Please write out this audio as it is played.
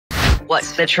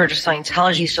What's the Church of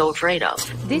Scientology so afraid of?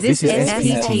 This is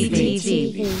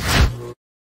SPTV.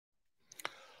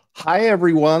 Hi,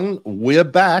 everyone. We're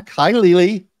back. Hi,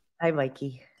 Lily. Hi,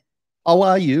 Mikey. How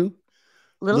are you?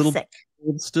 Little sick.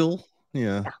 Still?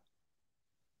 Yeah.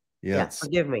 Yeah,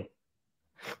 forgive me.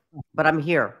 But I'm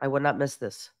here. I would not miss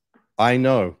this. I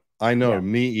know. Yeah.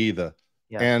 Me either.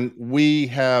 Yeah. And we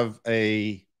have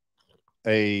a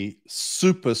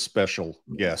super special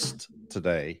guest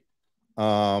today.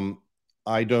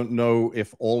 I don't know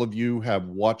if all of you have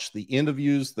watched the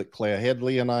interviews that Claire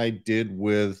Headley and I did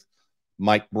with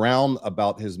Mike Brown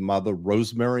about his mother,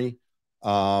 Rosemary.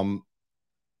 They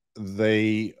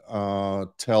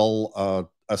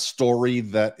tell a story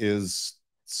that is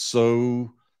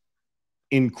so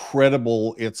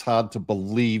incredible, it's hard to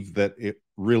believe that it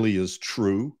really is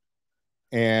true.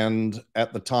 And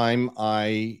at the time,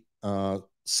 I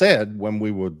said when we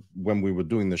were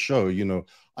doing the show, you know,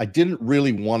 I didn't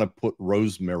really want to put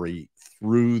Rosemary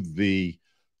through the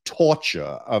torture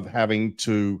of having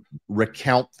to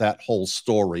recount that whole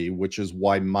story, which is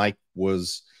why Mike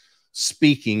was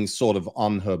speaking sort of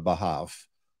on her behalf.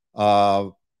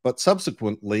 But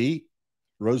subsequently,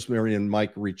 Rosemary and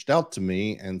Mike reached out to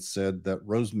me and said that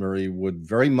Rosemary would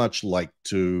very much like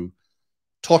to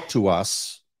talk to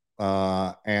us.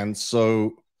 And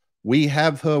so we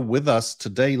have her with us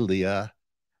today, Leah.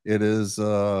 It is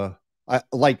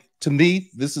to me,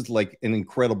 this is like an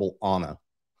incredible honor.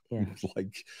 Yeah.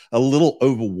 Like a little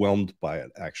overwhelmed by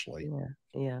it, actually.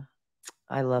 Yeah.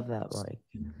 I love that, Mike.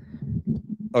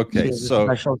 Okay, She's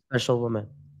so a special woman.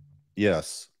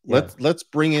 Yes. Yeah. Let's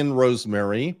bring in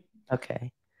Rosemary.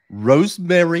 Okay.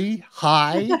 Rosemary,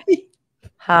 hi.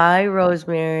 Hi,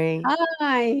 Rosemary.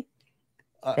 Hi.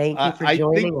 Thank you for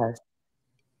joining us.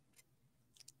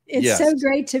 It's so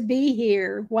great to be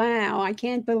here. Wow, I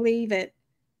can't believe it.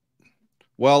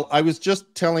 Well, I was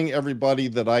just telling everybody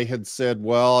that I had said,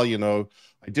 well, you know,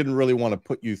 I didn't really want to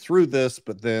put you through this,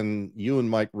 but then you and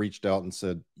Mike reached out and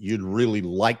said you'd really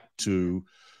like to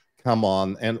come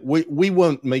on. And we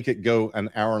won't make it go an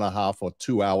hour and a half or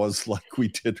 2 hours like we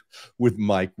did with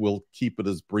Mike. We'll keep it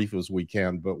as brief as we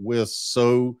can, but we're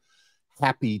so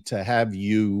happy to have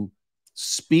you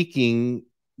speaking,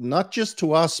 not just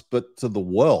to us, but to the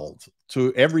world,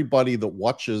 to everybody that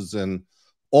watches and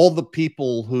all the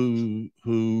people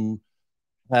who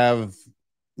have,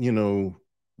 you know,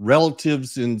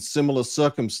 relatives in similar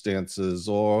circumstances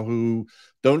or who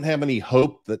don't have any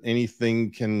hope that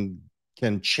anything can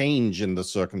change in the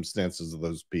circumstances of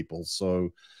those people. So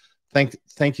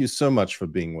thank you so much for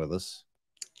being with us.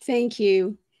 Thank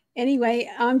you. Anyway,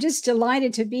 I'm just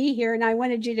delighted to be here, and I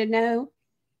wanted you to know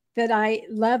that I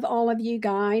love all of you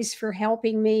guys for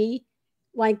helping me,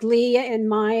 like Leah and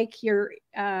Mike. Your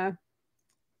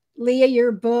Leah,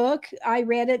 your book, I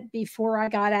read it before I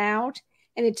got out,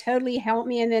 and it totally helped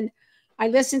me. And then I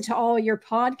listened to all your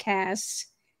podcasts,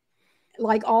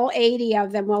 like all 80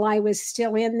 of them, while I was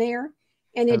still in there.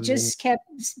 And it just kept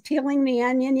peeling the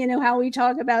onion. You know how we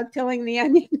talk about peeling the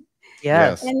onion?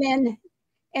 Yes.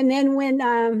 And then when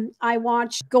I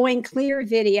watched Going Clear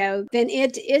video, then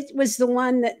it was the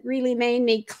one that really made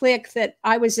me click that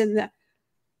I was in the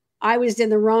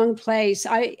wrong place.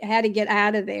 I had to get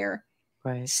out of there.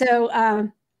 Right.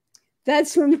 So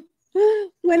that's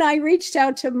when I reached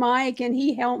out to Mike and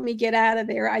he helped me get out of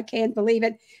there. I can't believe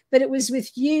it. But it was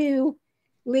with you,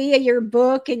 Leah, your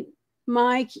book, and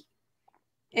Mike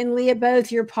and Leah,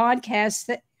 both your podcasts,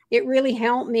 that it really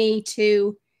helped me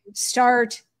to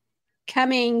start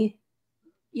coming,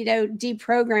 you know,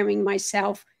 deprogramming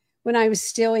myself when I was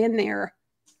still in there.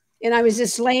 And I was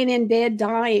just laying in bed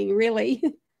dying, really.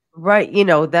 Right. You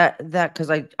know, that because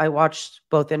I watched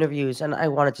both interviews, and I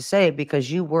wanted to say, because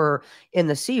you were in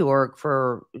the Sea Org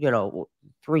for, you know,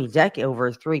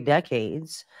 over 3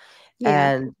 decades.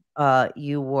 Yeah. And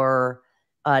you were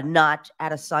not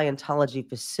at a Scientology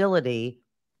facility,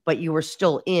 but you were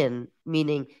still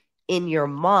meaning in your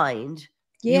mind,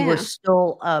 you were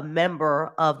still a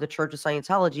member of the Church of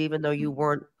Scientology, even though you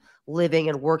weren't living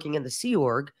and working in the Sea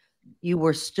Org. You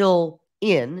were still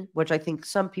in, which I think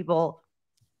some people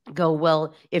go,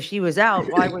 well, if she was out,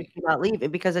 why would she not leave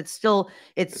it? Because it's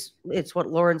what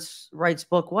Lawrence Wright's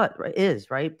book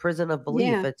is, right? Prison of Belief.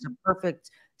 Yeah. It's a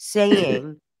perfect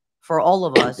saying for all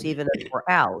of us, even if we're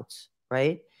out,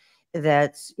 right?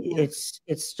 It's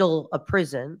still a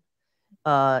prison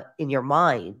in your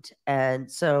mind.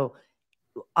 And so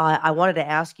I wanted to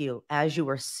ask you, as you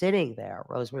were sitting there,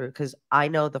 Rosemary, because I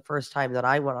know the first time that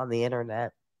I went on the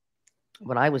internet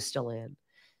when I was still in,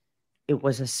 it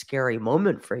was a scary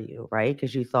moment for you, right?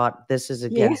 Because you thought, this is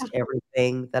against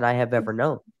everything that I have ever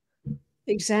known.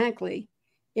 Exactly.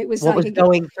 It was what like was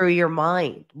going through your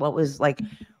mind? What was like,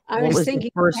 I what was was the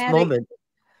thinking first moment?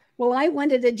 Well, I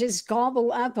wanted to just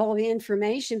gobble up all the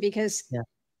information because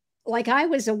like I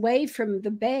was away from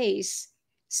the base.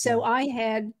 So I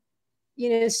had, you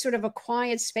know, sort of a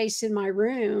quiet space in my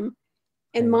room.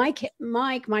 And Mike,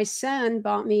 my son,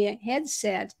 bought me a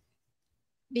headset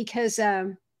because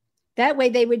that way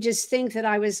they would just think that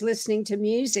I was listening to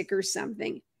music or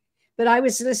something. But I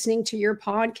was listening to your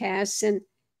podcasts and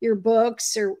your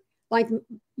books, or like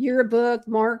your book,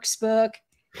 Mark's book,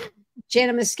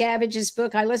 Jenna Miscavige's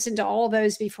book. I listened to all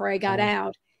those before I got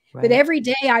out. But every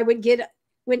day I would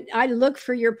when I look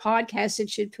for your podcast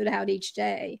that you'd put out each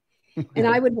day, and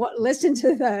I would listen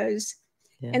to those.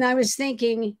 And I was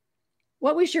thinking,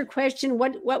 what was your question?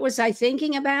 What was I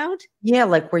thinking about? Yeah,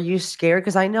 like, were you scared?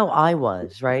 Because I know I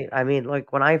was, right? I mean,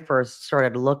 like, when I first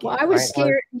started looking, Well, I was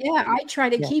scared. I try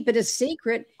to keep it a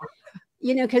secret,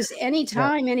 you know, because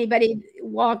anytime anybody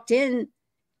walked in,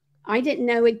 I didn't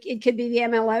know it could be the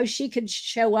MLO. She could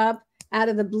show up out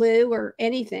of the blue or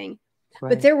anything.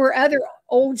 But there were other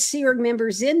old Sea Org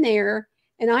members in there,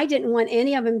 and I didn't want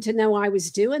any of them to know I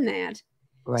was doing that.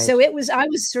 So I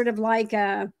was sort of like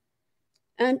a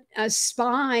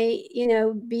spy, you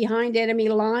know, behind enemy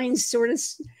lines, sort of.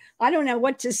 I don't know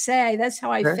what to say. That's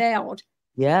how I felt.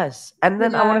 Yes. And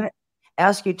then I want to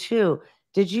ask you too,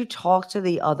 did you talk to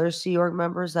the other Sea Org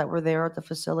members that were there at the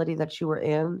facility that you were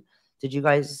in? Did you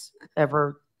guys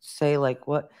ever say like,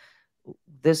 what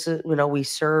this is, you know, we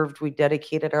served, we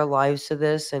dedicated our lives to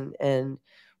this, and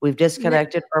we've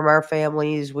disconnected from our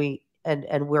families.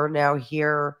 And we're now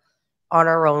here on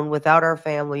our own without our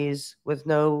families, with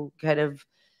no kind of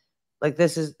like,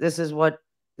 this is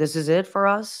it for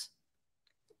us?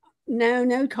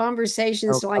 No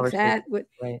conversations like that would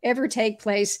ever take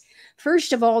place.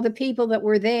 First of all, the people that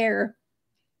were there,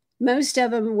 most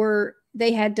of them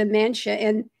they had dementia,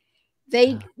 and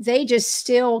they just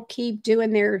still keep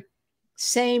doing their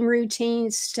same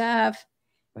routine stuff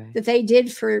that they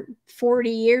did for 40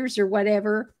 years or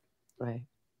whatever.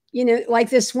 You know, like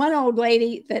this one old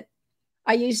lady that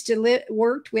I used to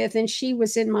worked with, and she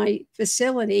was in my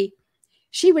facility.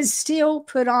 She would still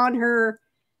put on her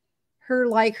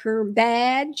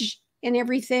badge and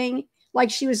everything,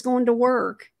 like she was going to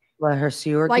work. Like her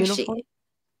Sea Org uniform?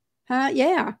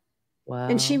 Yeah. Wow.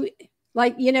 And she,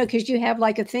 like, you know, because you have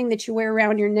like a thing that you wear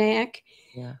around your neck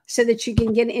so that you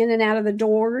can get in and out of the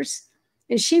doors.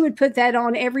 And she would put that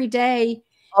on every day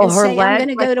and say, I'm going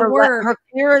to go to work. Her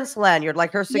clearance lanyard,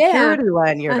 like her security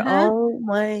lanyard. Oh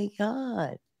my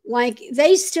God. Like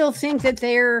they still think that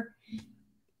they're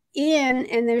in,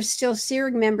 and they're still Sea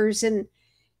Org members, and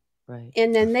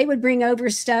then they would bring over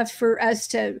stuff for us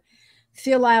to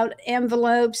fill out,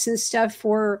 envelopes and stuff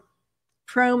for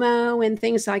promo and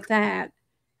things like that,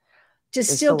 to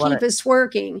still keep us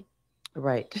working.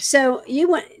 So you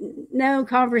want no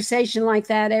conversation like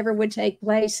that ever would take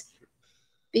place,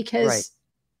 because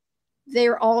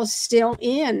they're all still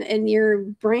in, and you're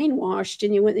brainwashed,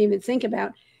 and you wouldn't even think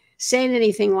about saying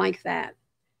anything like that.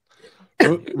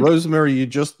 Rosemary, you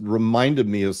just reminded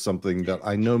me of something that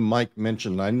I know Mike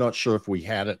mentioned. I'm not sure if we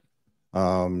had it.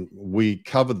 We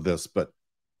covered this, but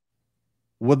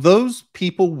were those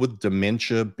people with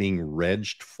dementia being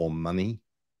regged for money?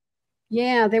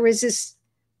 Yeah, there was this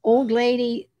old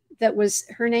lady that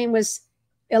her name was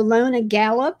Ilona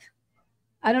Gallup.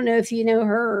 I don't know if you know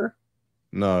her.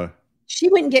 No. She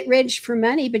wouldn't get regged for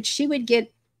money, but she would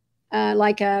get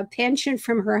like a pension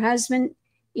from her husband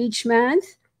each month.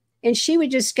 And she would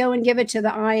just go and give it to the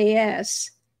IAS.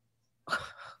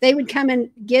 They would come and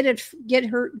get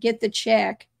the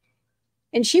check,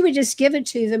 and she would just give it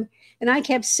to them. And I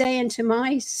kept saying to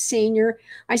my senior,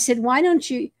 I said, why don't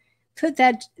you put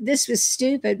that, this was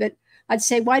stupid, but I'd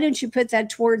say, why don't you put that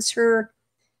towards her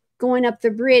going up the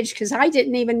bridge? Because I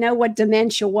didn't even know what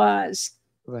dementia was.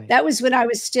 That was when I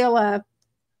was still a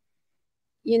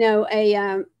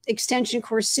extension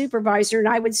course supervisor, and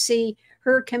I would see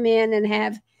her come in and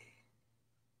have,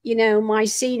 you know, my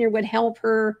senior would help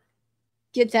her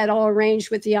get that all arranged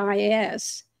with the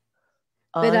IAS.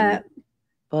 But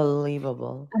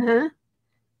unbelievable.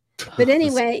 But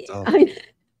anyway,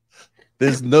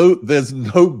 there's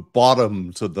no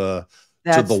bottom to the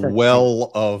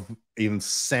well of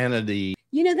insanity.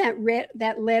 You know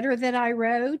that letter that I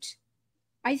wrote?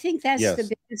 I think that's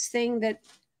the biggest thing that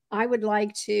I would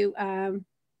like to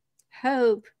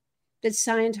hope that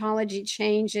Scientology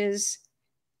changes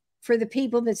for the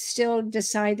people that still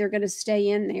decide they're going to stay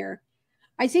in there.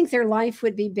 I think their life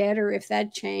would be better if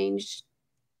that changed,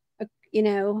 you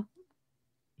know.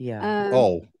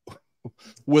 Yeah.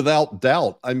 Without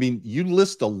doubt. I mean, you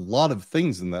list a lot of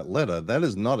things in that letter. That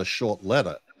is not a short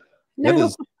letter. No. That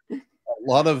is a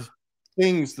lot of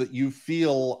things that you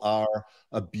feel are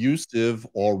abusive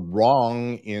or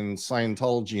wrong in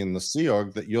Scientology and the Sea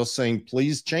Org that you're saying,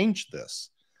 please change this.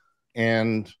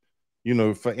 And, you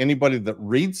know, for anybody that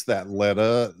reads that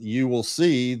letter, you will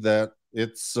see that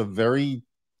it's a very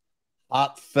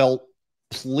heartfelt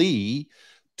plea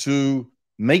to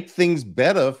make things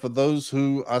better for those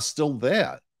who are still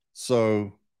there.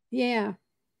 So yeah,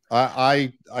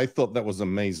 I thought that was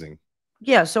amazing.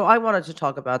 Yeah, so I wanted to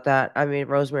talk about that. I mean,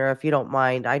 Rosemary, if you don't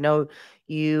mind, I know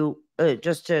you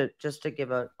just to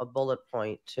give a bullet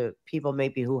point to people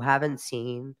maybe who haven't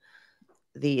seen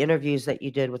the interviews that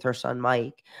you did with her son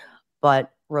Mike,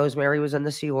 but Rosemary was in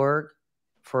the Sea Org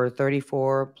for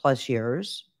 34 plus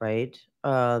years, right?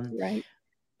 right.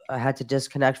 I had to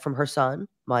disconnect from her son,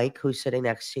 Mike, who's sitting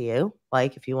next to you.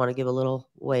 Mike, if you want to give a little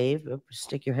wave,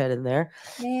 stick your head in there.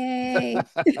 Yay.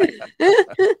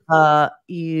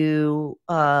 You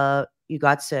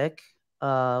got sick,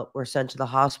 were sent to the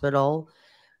hospital.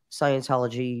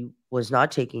 Scientology was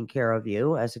not taking care of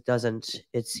you, as it doesn't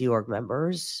its Sea Org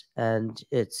members, and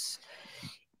it's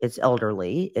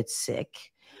elderly, it's sick.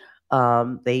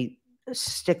 They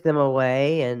stick them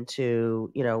away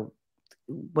into, you know,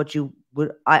 what you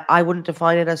would, I wouldn't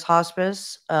define it as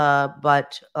hospice,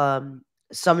 but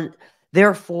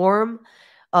their form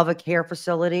of a care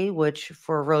facility, which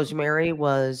for Rosemary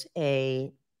was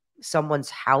someone's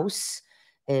house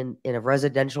in a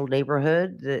residential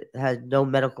neighborhood that had no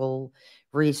medical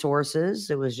resources.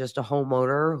 It was just a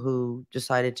homeowner who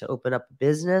decided to open up a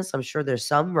business. I'm sure there's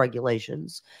some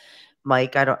regulations,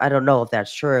 Mike. I don't know if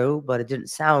that's true, but it didn't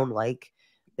sound like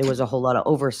there was a whole lot of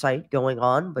oversight going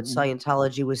on. But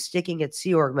Scientology was sticking its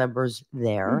Sea Org members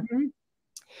there. Mm-hmm.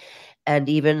 And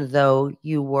even though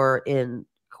you were in,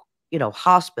 you know,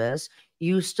 hospice,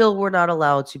 you still were not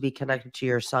allowed to be connected to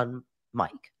your son,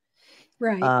 Mike,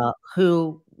 right?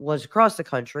 Who was across the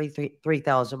country,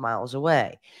 3,000 miles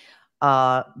away.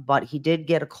 But he did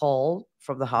get a call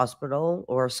from the hospital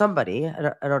or somebody.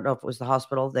 I don't know if it was the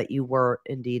hospital, that you were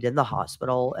indeed in the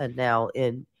hospital and now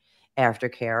in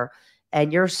aftercare.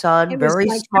 And your son, very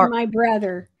smart. My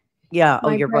brother. Yeah.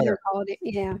 Your brother called it.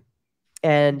 Yeah.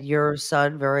 And your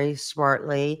son very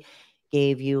smartly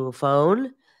gave you a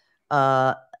phone,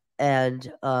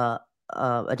 and a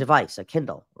device, a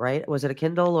Kindle, right? Was it a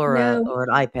Kindle or an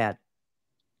iPad?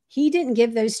 He didn't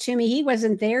give those to me. He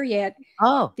wasn't there yet.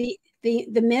 Oh, the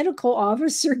medical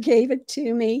officer gave it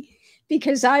to me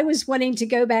because I was wanting to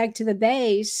go back to the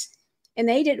base, and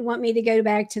they didn't want me to go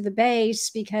back to the base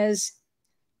because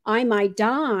I might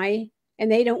die,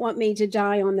 and they don't want me to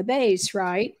die on the base,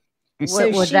 right?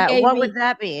 What would that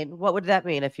mean? What would that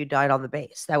mean if you died on the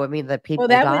base? That would mean that people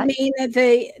died? That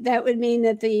would mean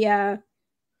that the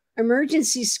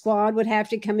emergency squad would have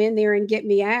to come in there and get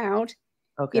me out.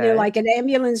 Okay. You know, like an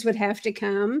ambulance would have to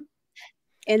come,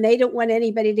 and they don't want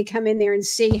anybody to come in there and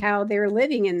see how they're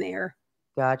living in there.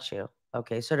 Got you.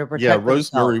 Okay, so to protect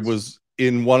Rosemary was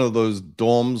in one of those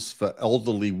dorms for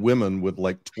elderly women with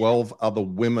like 12 other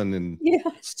women in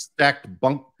stacked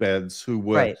bunk beds who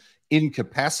were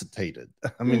incapacitated.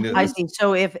 I mean, I see.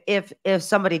 So if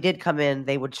somebody did come in,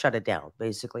 they would shut it down.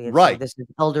 Basically, right? This is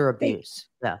elder abuse.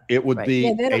 It would be.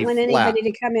 Yeah, they don't want anybody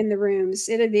to come in the rooms.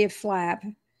 It'd be a flap.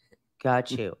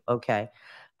 Got you. Okay.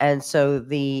 And so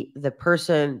the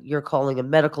person you're calling a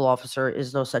medical officer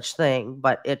is no such thing,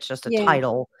 but it's just a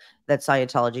title that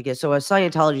Scientology gives. So a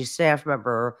Scientology staff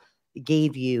member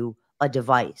gave you a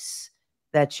device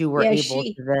that you were able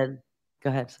to then. Go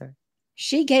ahead, sir.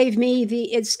 She gave me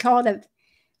it's called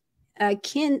a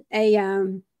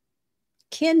Kindle.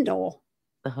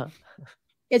 Uh-huh.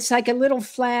 It's like a little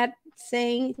flat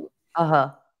thing.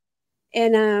 Uh-huh.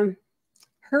 And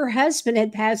her husband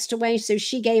had passed away, so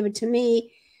she gave it to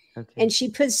me. Okay. And she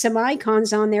put some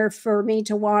icons on there for me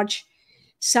to watch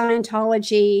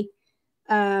Scientology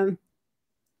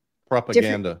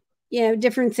propaganda.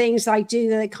 Different things like do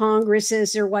the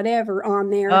congresses or whatever on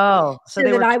there. Oh, so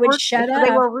that I would shut up.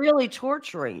 They were really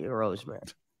torturing you, Rosemary.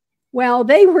 Well,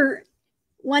 they were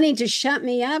wanting to shut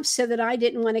me up so that I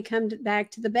didn't want to come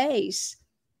back to the base.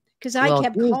 Because I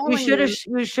kept calling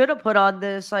you should have put on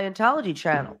the Scientology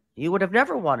channel. You would have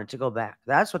never wanted to go back.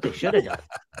 That's what they should have done.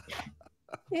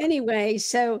 Anyway,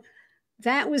 so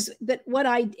but what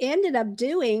I ended up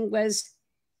doing was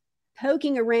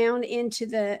poking around into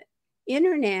the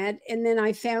internet, and then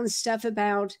I found stuff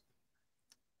about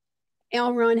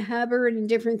L Ron Hubbard and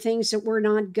different things that were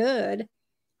not good.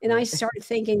 And I started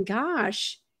thinking,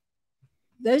 gosh,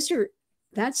 that's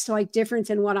like different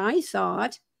than what I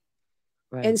thought.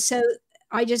 Right. And so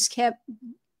I just kept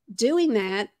doing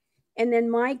that. And then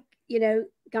Mike, you know,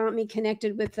 got me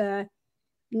connected with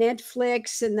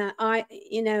Netflix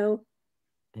and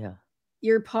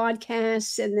your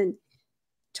podcasts, and then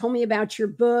told me about your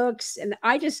books. And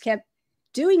I just kept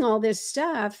doing all this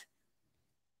stuff.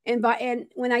 And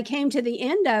when I came to the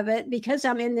end of it, because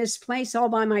I'm in this place all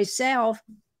by myself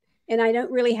and I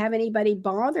don't really have anybody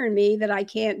bothering me that I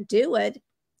can't do it,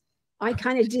 I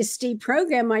kind of just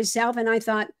deprogrammed myself, and I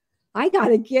thought, I got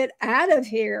to get out of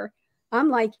here. I'm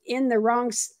like in the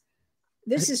wrong.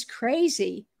 This is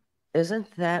crazy. Isn't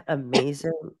that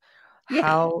amazing?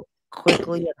 How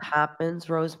quickly it happens,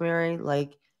 Rosemary?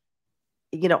 Like,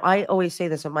 you know, I always say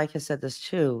this, and Mike has said this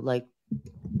too. Like,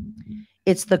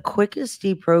 it's the quickest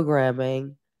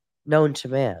deprogramming known to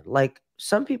man. Like,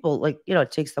 some people, like, you know,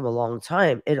 it takes them a long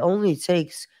time. It only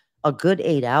takes a good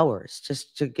 8 hours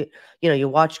just to get, you know, you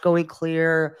watch Going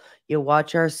Clear, you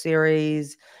watch our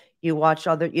series, you watch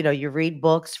other, you know, you read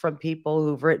books from people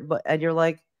who've written, and you're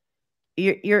like,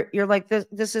 you're like,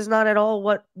 this is not at all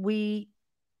what we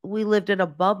lived in a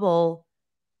bubble.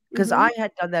 Because I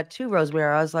had done that too,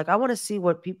 Rosemary. I was like, I want to see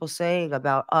what people saying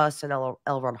about us and L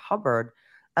Ron Hubbard,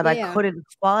 and I couldn't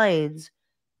find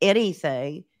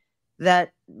anything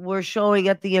that we're showing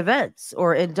at the events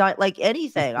or in like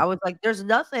anything. I was like, there's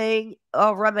nothing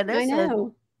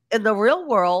reminiscent in the real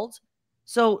world.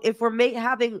 So if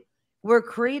we're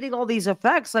creating all these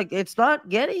effects, like it's not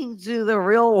getting to the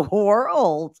real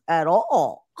world at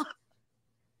all.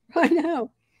 I know.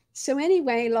 So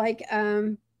anyway, like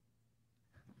the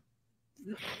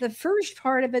first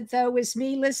part of it though was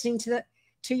me listening to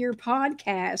your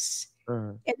podcasts.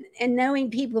 And knowing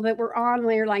people that were on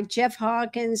there, like Jeff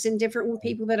Hawkins and different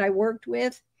people that I worked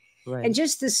with, and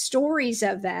just the stories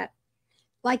of that.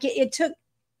 Like it took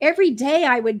every day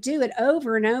I would do it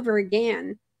over and over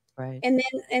again. And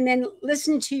then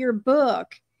listen to your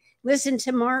book, listen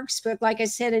to Mark's book, like I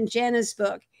said, and Jenna's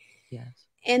book.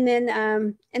 And then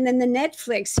the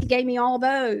Netflix, he gave me all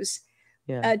those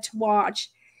to watch.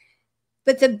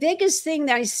 But the biggest thing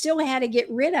that I still had to get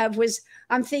rid of was,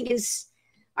 I'm thinking,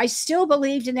 I still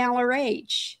believed in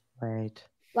LRH.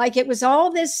 Like it was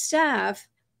all this stuff.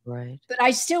 But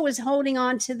I still was holding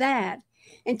on to that.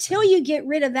 Until you get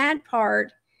rid of that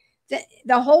part,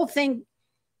 the whole thing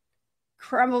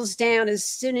crumbles down as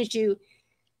soon as you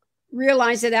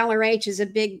realize that LRH is a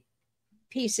big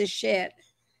piece of shit.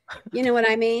 You know what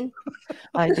I mean?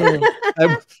 I do.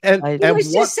 And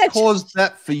what caused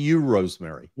that for you,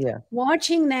 Rosemary?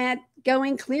 Watching that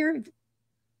Going Clear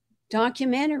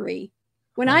documentary.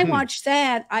 When I watched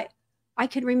that, I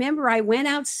could remember I went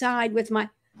outside with my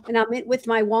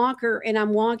walker, and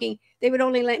I'm walking. They would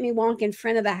only let me walk in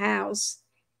front of the house.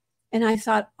 And I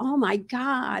thought, oh my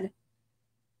God,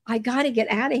 I got to get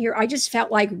out of here. I just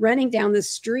felt like running down the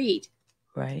street.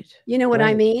 You know what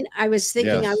I mean? I was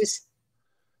thinking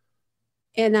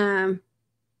and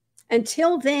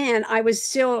until then, I was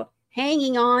still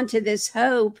hanging on to this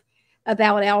hope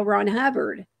about L Ron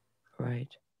Hubbard.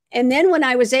 And then when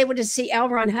I was able to see L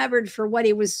Ron Hubbard for what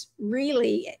he was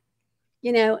really,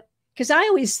 you know, because I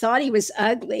always thought he was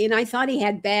ugly, and I thought he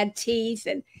had bad teeth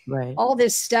and all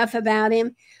this stuff about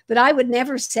him. But I would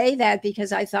never say that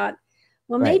because I thought,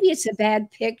 well, maybe it's a bad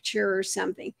picture or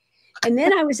something. And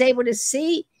then I was able to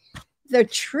see the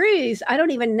truth. I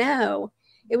don't even know.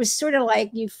 It was sort of like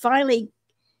you finally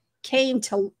came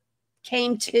to,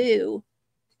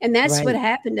 and that's what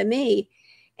happened to me.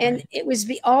 And it was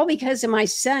all because of my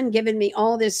son giving me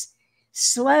all this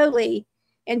slowly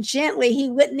and gently. He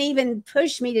wouldn't even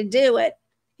push me to do it.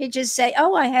 He'd just say,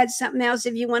 oh, I had something else.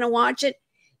 If you want to watch it,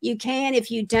 you can.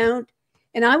 If you don't.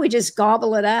 And I would just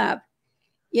gobble it up,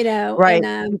 you know.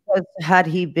 And, because had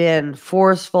he been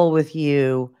forceful with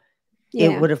you,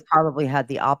 it would have probably had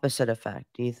the opposite effect.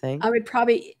 Do you think? I would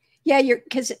probably,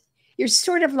 because you're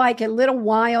sort of like a little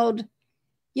wild,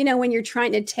 you know, when you're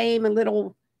trying to tame a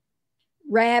little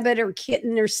rabbit or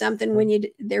kitten or something, when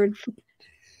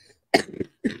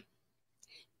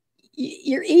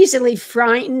you're easily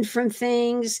frightened from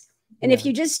things. And if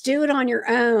you just do it on your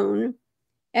own,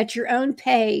 at your own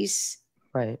pace,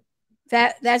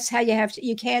 that's how you have to,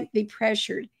 you can't be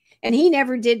pressured. And he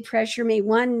never did pressure me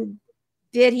one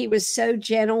bit. He was so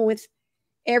gentle with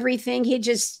everything. He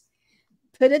just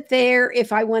put it there.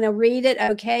 If I want to read it,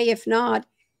 okay. If not,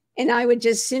 and I would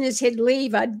just, as soon as he'd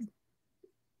leave, I'd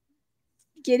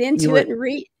get into it and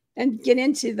read and get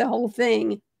into the whole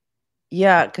thing.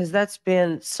 Yeah, because that's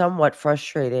been somewhat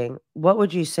frustrating. What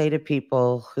would you say to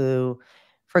people who,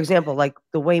 for example, like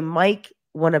the way Mike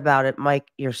went about it, Mike,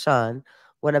 your son,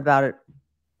 went about it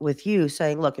with you,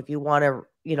 saying, look, if you want to,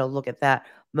 you know, look at that,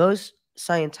 most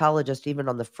Scientologist, even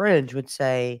on the fringe, would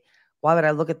say, why would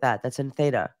I look at that? That's in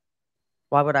theta.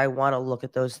 Why would I want to look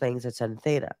at those things that's in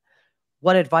theta?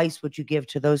 What advice would you give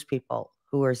to those people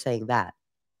who are saying that?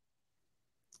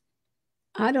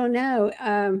 I don't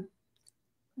know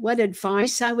what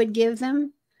advice I would give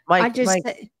them.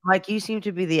 Mike, you seem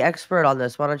to be the expert on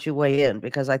this. Why don't you weigh in?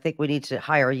 Because I think we need to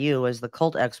hire you as the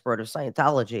cult expert of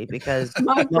Scientology, because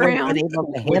Mike Brown.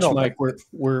 Which Mike?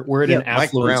 We're at an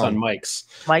affluence on Mike's.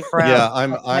 Mike Brown. Yeah,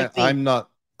 I'm not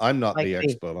Mike the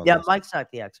expert on this. Mike's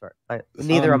not the expert.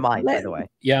 Neither am I, by the way.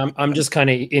 Yeah, I'm just kind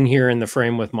of in here in the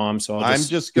frame with Mom, so hi,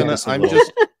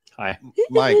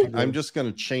 Mike. I'm just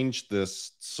gonna change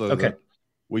this so that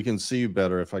we can see you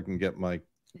better if I can get my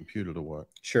computer to work.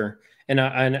 Sure. And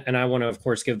I want to, of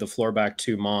course, give the floor back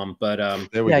to Mom, but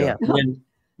there we go.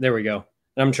 There we go.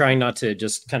 I'm trying not to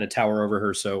just kind of tower over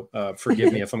her, so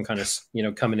forgive me if I'm kind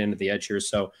of coming into the edge here.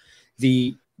 So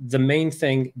the main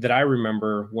thing that I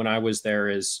remember when I was there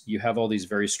is you have all these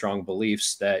very strong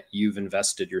beliefs that you've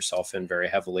invested yourself in very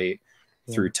heavily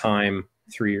through time,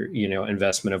 through your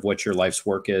investment of what your life's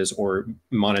work is, or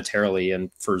monetarily.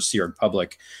 And for Sea Org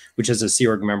Public, which is a Sea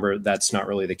Org member, that's not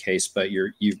really the case, but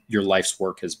your life's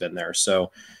work has been there.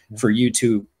 So for you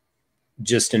to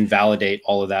just invalidate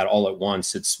all of that all at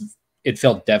once, it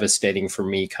felt devastating for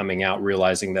me coming out,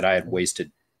 realizing that I had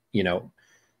wasted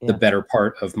the better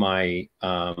part of my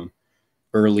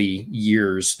early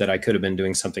years, that I could have been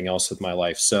doing something else with my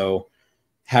life. So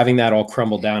having that all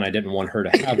crumbled down, I didn't want her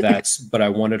to have that, but I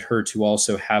wanted her to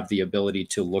also have the ability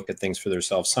to look at things for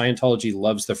themselves. Scientology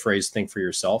loves the phrase "think for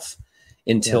yourself"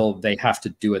 until they have to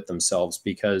do it themselves,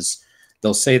 because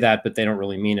they'll say that, but they don't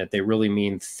really mean it. They really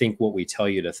mean think what we tell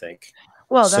you to think.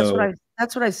 Well,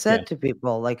 that's what I said to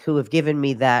people who have given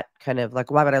me that kind of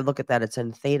why would I look at that? It's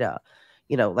in theta,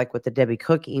 like with the Debbie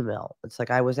Cook email. It's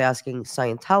like I was asking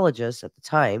Scientologists at the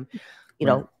time,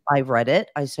 I read it.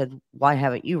 I said, why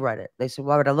haven't you read it? They said,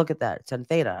 why would I look at that? It's in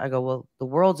theta. I go, well, the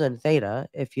world's in theta.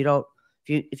 If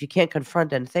you can't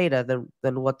confront in theta,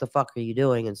 then what the fuck are you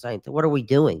doing in science? What are we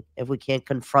doing if we can't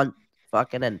confront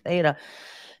fucking in theta?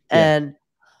 And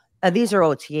these are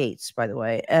OT8s, by the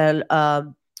way. And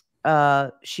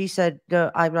she said,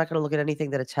 no, I'm not going to look at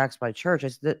anything that attacks my church. I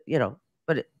said,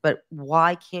 but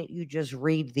why can't you just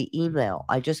read the email?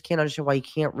 I just can't understand why you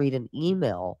can't read an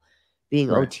email being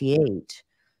OT8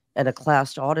 and a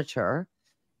class auditor.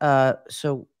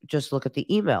 So just look at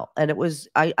the email. And it was,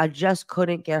 I just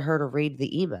couldn't get her to read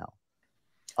the email.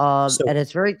 And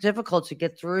it's very difficult to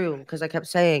get through, because I kept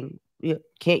saying,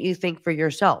 can't you think for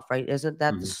yourself, right? Isn't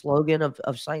that the slogan of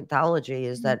Scientology,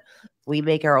 is that we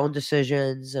make our own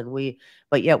decisions,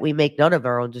 but yet we make none of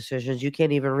our own decisions. You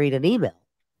can't even read an email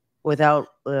without,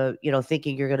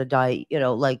 thinking you're going to die,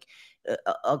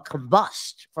 a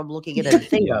combust from looking at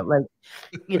anything.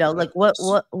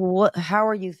 What, how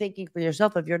are you thinking for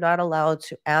yourself if you're not allowed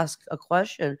to ask a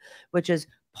question, which is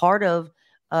part of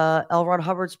L Ron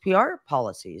Hubbard's PR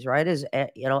policies, right? Is,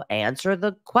 answer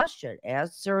the question,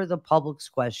 answer the public's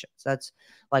questions. That's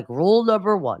rule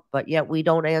number one, but yet we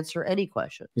don't answer any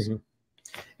questions.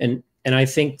 And I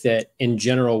think that in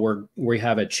general, we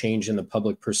have a change in the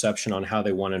public perception on how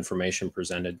they want information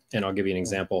presented. And I'll give you an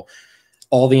example.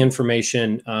 All the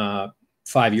information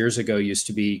 5 years ago used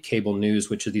to be cable news,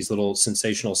 which are these little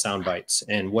sensational sound bites.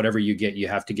 And whatever you get, you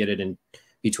have to get it in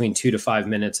between 2 to 5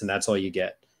 minutes, and that's all you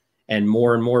get. And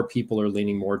more people are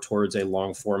leaning more towards a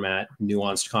long format,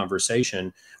 nuanced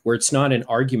conversation where it's not an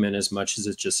argument as much as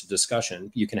it's just a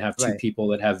discussion. You can have two people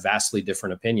that have vastly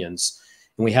different opinions.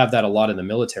 And we have that a lot in the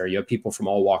military. You have people from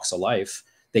all walks of life.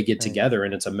 They get together,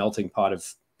 and it's a melting pot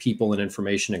of people and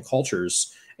information and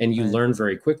cultures. And you learn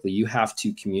very quickly. You have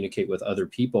to communicate with other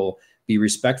people, be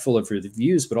respectful of your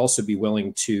views, but also be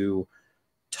willing to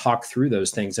talk through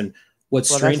those things. And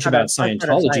what's strange about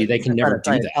Scientology, they can never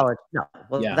do that. No,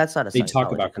 that's not a They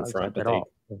talk about confront, but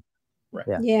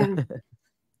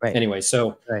Right. Anyway,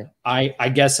 so I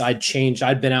guess I'd changed.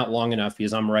 I'd been out long enough,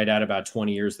 because I'm right at about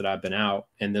 20 years that I've been out.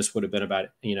 And this would have been about,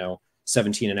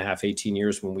 17 and a half, 18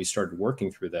 years when we started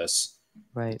working through this,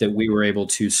 that we were able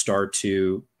to start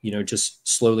to, just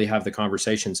slowly have the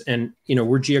conversations. And,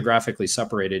 we're geographically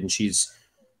separated, and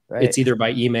it's either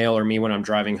by email or me when I'm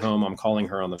driving home, I'm calling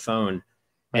her on the phone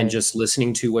and just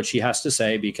listening to what she has to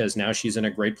say, because now she's in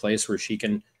a great place where she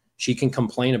can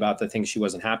complain about the things she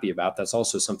wasn't happy about. That's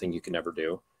also something you can never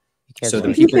do. So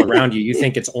the people around you, you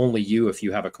think it's only you if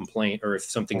you have a complaint, or if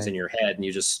something's in your head and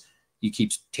you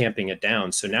keep tamping it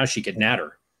down. So now she could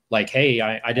natter like, hey,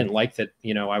 I didn't like that,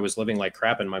 I was living like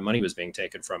crap and my money was being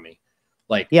taken from me.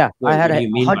 I had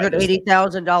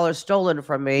 $180,000 stolen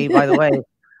from me, by the way.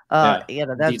 You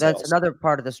know, that's another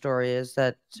part of the story is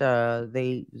that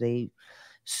they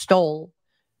stole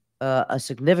a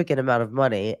significant amount of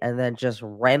money and then just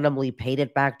randomly paid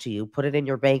it back to you, put it in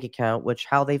your bank account, which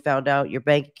how they found out your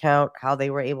bank account, how they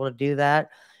were able to do that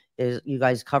is you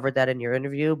guys covered that in your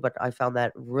interview, but I found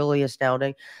that really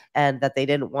astounding, and that they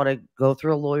didn't want to go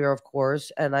through a lawyer, of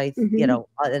course. And you know,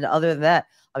 and other than that,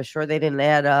 I'm sure they didn't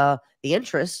add the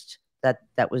interest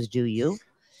that was due you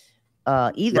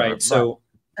either. Right. So,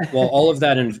 well, all of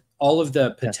that and all of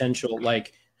the potential,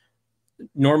 like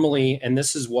normally, and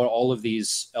this is what all of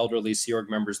these elderly Sea Org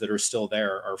members that are still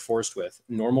there are forced with.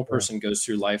 Normal person goes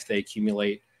through life, they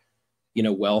accumulate, you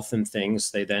know, wealth and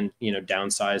things. They then, you know,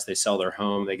 downsize, they sell their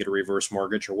home, they get a reverse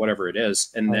mortgage or whatever it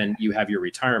is. And then you have your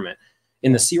retirement.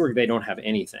 In the Sea Org, they don't have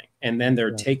anything. And then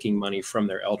they're taking money from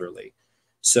their elderly.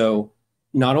 So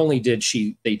not only did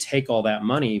they take all that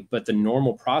money, but the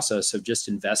normal process of just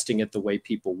investing it the way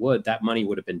people would, that money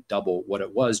would have been double what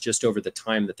it was just over the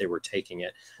time that they were taking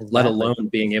it, let alone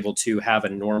being able to have a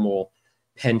normal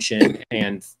pension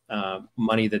and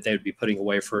money that they would be putting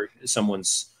away for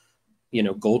someone's, you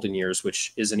know, golden years,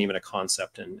 which isn't even a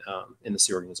concept in the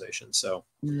Sea organization. So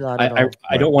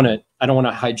I don't want to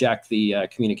hijack the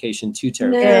communication too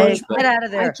terribly much. But get out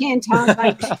of there. I can't talk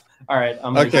like all right.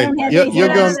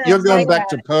 You're going back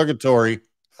to purgatory.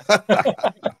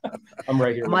 I'm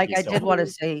right here. Mike, I did want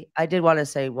to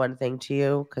say one thing to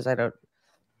you, because I don't,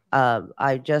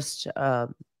 I just,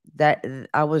 that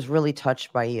I was really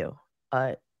touched by you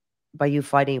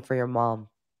fighting for your mom.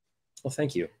 Well,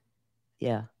 thank you.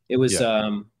 Yeah. It was,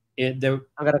 I'm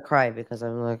gonna cry because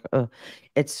I'm like, oh,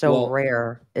 it's so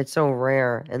rare. It's so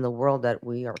rare in the world that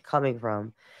we are coming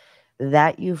from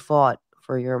that you fought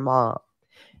for your mom,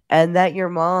 and that your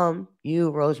mom,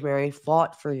 you, Rosemary,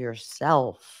 fought for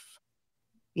yourself.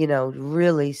 You know,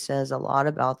 really says a lot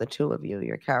about the two of you,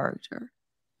 your character.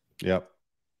 Yep.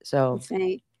 So,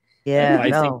 yeah, I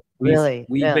think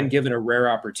we've been given a rare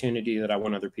opportunity that I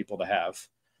want other people to have.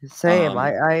 Same.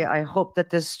 I hope that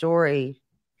this story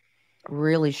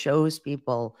really shows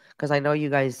people, because I know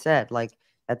you guys said, like,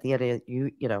 at the end of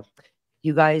you know,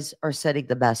 you guys are setting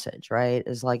the message, right?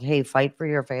 It's like, hey, fight for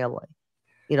your family.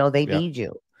 You know, they need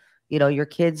you. You know, your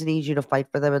kids need you to fight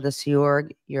for them in the Sea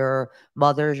Org. Your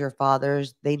mothers, your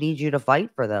fathers, they need you to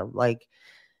fight for them. Like,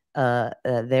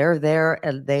 they're there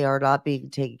and they are not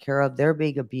being taken care of. They're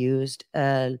being abused.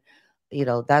 And, you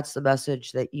know, that's the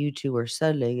message that you two are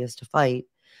sending, is to fight.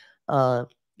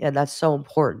 And that's so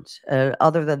important. And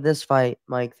other than this fight,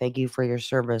 Mike, thank you for your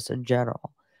service in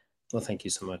general. Well, thank you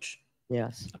so much.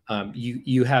 Yes.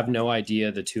 You have no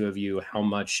idea, the two of you, how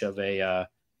much of a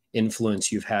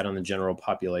influence you've had on the general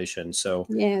population. So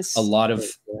a lot of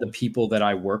the people that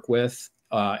I work with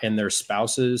and their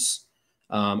spouses,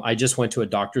 I just went to a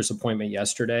doctor's appointment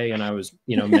yesterday, and I was,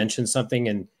 you know, mentioned something,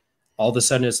 and all of a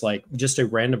sudden it's like just a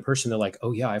random person. They're like,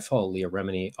 oh yeah, I follow Leah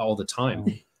Remini all the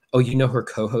time. Oh, you know her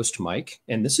co-host Mike?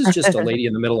 And this is just a lady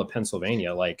in the middle of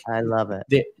Pennsylvania. Like, I love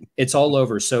it. It's all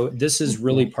over. So this is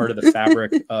really part of the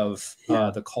fabric of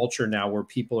the culture now, where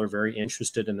people are very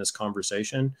interested in this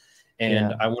conversation.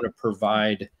 And I want to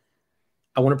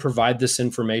provide this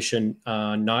information,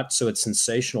 not so it's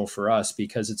sensational for us,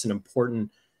 because it's an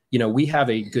important, you know, we have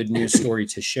a good news story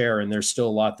to share, and there's still a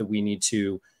lot that we need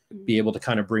to be able to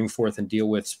kind of bring forth and deal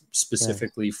with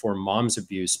specifically for mom's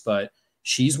abuse. But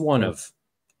she's one of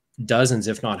dozens,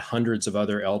 if not hundreds, of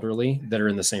other elderly that are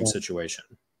in the same situation.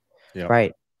 Yeah.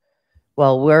 Right.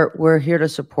 Well, we're here to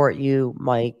support you,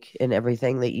 Mike, in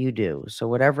everything that you do. So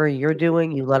whatever you're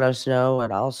doing, you let us know,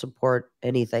 and I'll support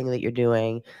anything that you're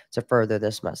doing to further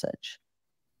this message.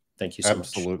 Thank you so much.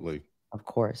 Absolutely. Of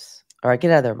course. All right,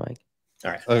 get out of there, Mike.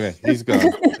 All right. Okay, he's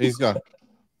gone. He's gone.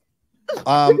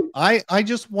 I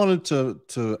just wanted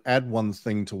to add one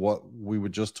thing to what we were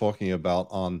just talking about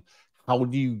on how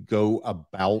do you go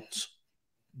about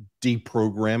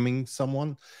deprogramming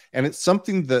someone. And it's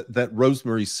something that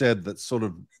Rosemary said that sort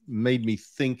of made me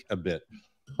think a bit.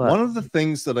 One of the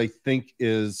things that I think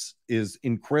is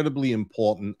incredibly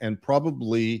important, and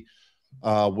probably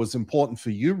was important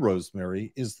for you,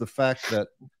 Rosemary, is the fact that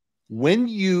when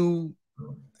you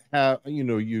have, you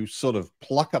know, you sort of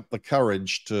pluck up the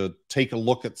courage to take a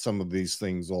look at some of these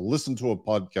things, or listen to a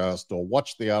podcast, or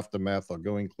watch The Aftermath, or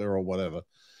Going Clear, or whatever,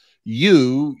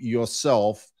 you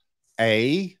yourself,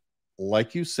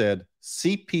 like you said,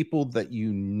 see people that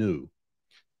you knew.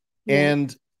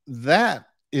 And that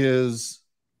is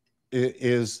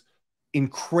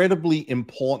incredibly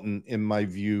important in my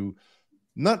view,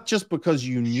 not just because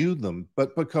you knew them,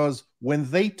 but because when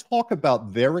they talk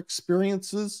about their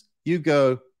experiences, you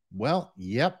go, well,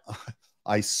 yep,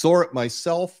 I saw it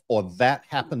myself, or that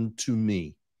happened to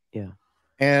me. Yeah.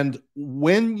 And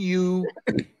when you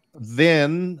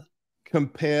then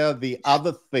compare the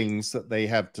other things that they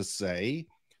have to say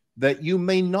that you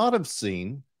may not have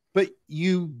seen, but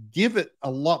you give it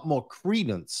a lot more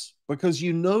credence because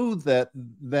you know that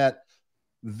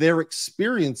their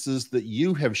experiences that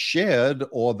you have shared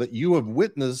or that you have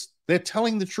witnessed, they're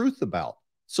telling the truth about.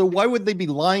 So why would they be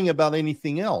lying about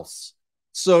anything else?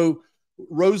 So,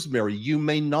 Rosemary, you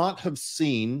may not have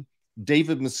seen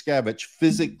David Miscavige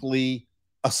physically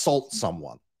assault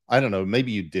someone. I don't know.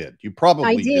 Maybe you did. You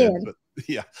probably did. But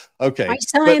yeah. Okay. I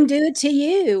saw him do it to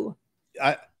you.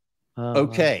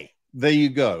 Okay. There you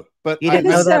go. But you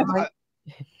didn't know that,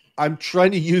 I'm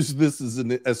trying to use this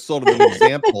as sort of an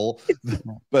example.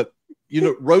 But, you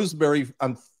know, Rosemary,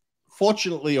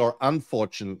 unfortunately or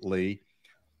unfortunately,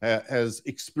 has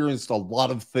experienced a lot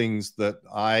of things that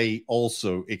I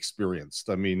also experienced.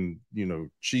 I mean, you know,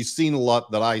 she's seen a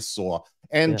lot that I saw,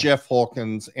 and Jeff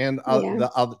Hawkins and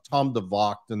the other Tom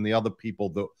DeVocht and the other people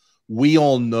that we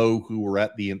all know who were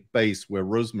at the base where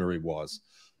Rosemary was.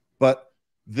 But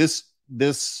this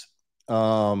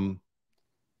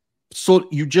so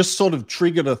you just sort of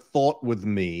triggered a thought with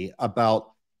me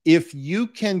about if you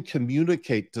can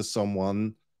communicate to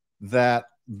someone that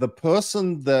the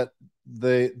person that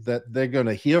they're going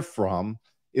to hear from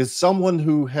is someone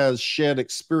who has shared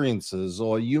experiences,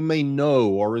 or you may know,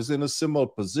 or is in a similar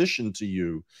position to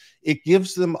you, it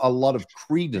gives them a lot of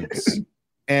credence.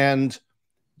 And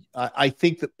I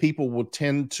think that people will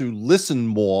tend to listen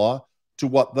more to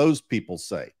what those people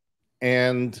say.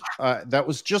 And that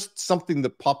was just something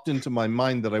that popped into my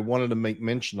mind that I wanted to make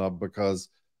mention of, because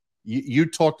you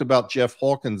talked about Jeff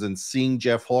Hawkins and seeing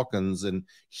Jeff Hawkins and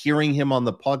hearing him on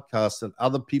the podcast and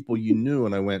other people you knew.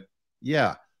 And I went,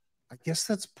 yeah, I guess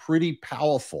that's pretty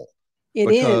powerful.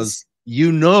 Because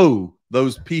you know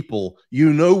those people,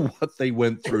 you know what they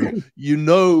went through, you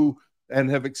know, and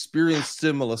have experienced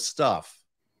similar stuff.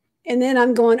 And then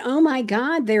I'm going, oh my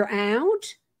God, they're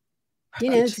out. You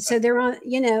know, so they're on,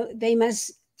 you know,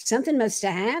 something must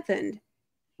have happened.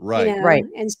 Right. You know? Right.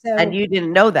 And so, and you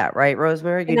didn't know that, right,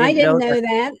 Rosemary? I didn't know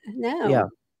that. No. Yeah.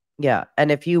 Yeah. And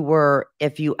if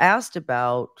you asked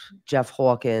about Jeff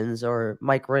Hawkins or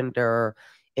Mike Rinder,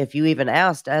 if you even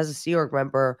asked as a Sea Org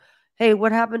member, hey,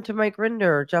 what happened to Mike Rinder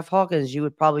or Jeff Hawkins, you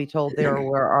would probably told they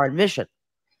were on mission.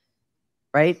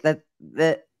 Right?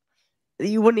 That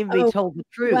you wouldn't even be told the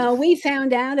truth. Well, we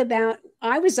found out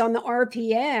I was on the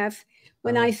RPF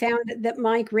when I found that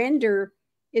Mike Rinder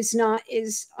is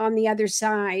on the other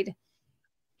side.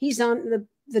 He's on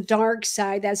the dark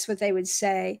side. That's what they would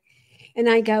say. And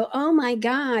I go, oh my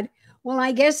God. Well,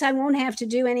 I guess I won't have to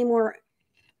do any more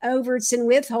overts and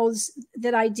withholds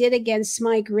that I did against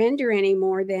Mike Rinder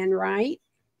anymore then, right?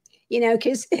 You know,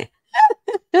 because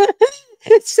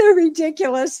it's so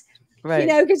ridiculous. Right. You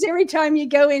know, because every time you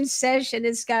go in session,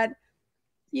 it's got,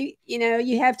 you know,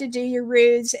 you have to do your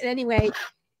roots. And anyway,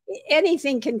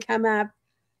 anything can come up.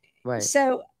 Right.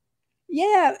 So,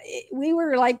 yeah, we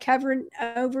were like covering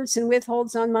overts and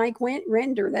withholds on Mike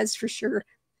Rinder. That's for sure.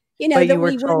 You know, but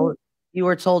you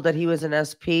were told that he was an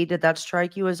SP. Did that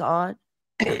strike you as odd?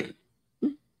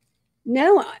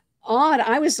 No, odd.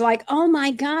 I was like, oh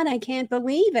my God, I can't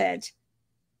believe it.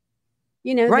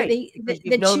 You know, right. that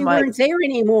you weren't there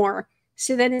anymore.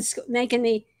 So then it's making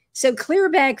me so clear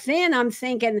back then. I'm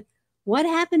thinking, what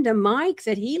happened to Mike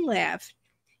that he left?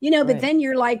 You know, but then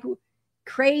you're like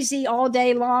crazy all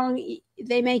day long.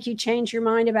 They make you change your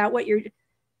mind about what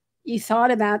you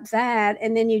thought about that.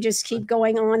 And then you just keep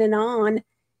going on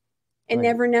and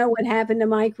never know what happened to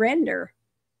Mike Rinder.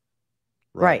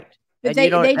 Right. But they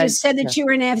just said that you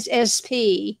were an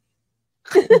SP.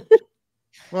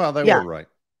 Well, they were right.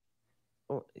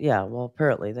 Yeah, well,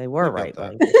 apparently they were right.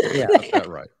 Yeah, that's that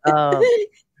right.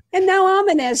 And now I'm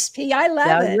an SP. I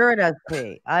love it. You're an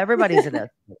SP. Everybody's an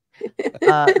SP.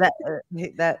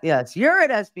 Yes, you're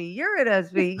an SP. You're an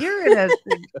SP. You're an SP.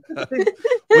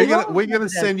 We're gonna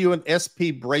send you an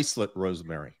SP bracelet,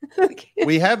 Rosemary. Okay.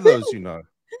 We have those, you know.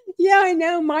 Yeah, I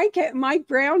know. Mike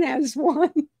Brown has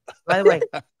one. By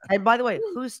the way,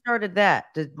 who started that?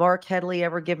 Did Mark Headley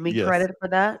ever give me credit for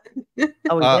that?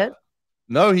 Oh, he did?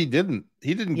 No, he didn't.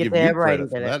 He didn't give you credit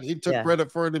for that. He took credit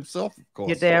for it himself, of course.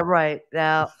 You're damn right.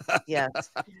 Now, yes.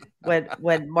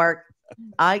 When Mark,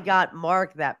 I got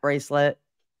Mark that bracelet.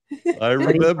 I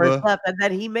remember. And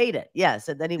then he made it. Yes.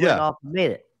 And then he went off and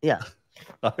made it. Yeah.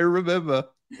 I remember.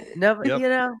 No, you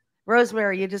know,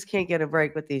 Rosemary, you just can't get a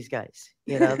break with these guys.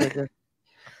 You know, they just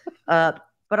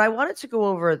but I wanted to go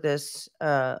over this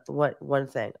one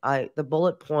thing. The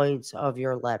bullet points of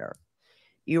your letter.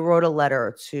 You wrote a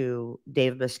letter to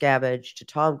Dave Miscavige, to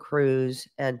Tom Cruise,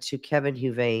 and to Kevin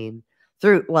Huvain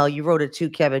well, you wrote it to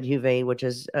Kevin Huvain, which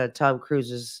is Tom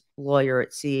Cruise's lawyer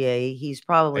at CA. He's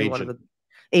probably one of the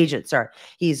agents. Sorry,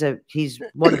 he's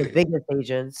one of the biggest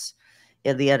agents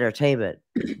in the entertainment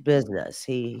business.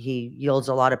 He yields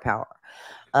a lot of power.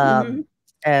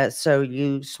 So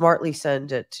you smartly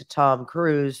send it to Tom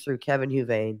Cruise through Kevin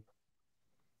Huvain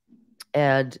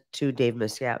and to Dave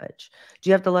Miscavige. Do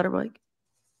you have the letter, Mike?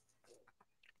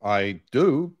 I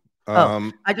do.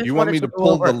 You want me to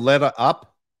pull the letter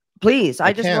up? Please.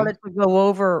 I just wanted to go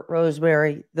over,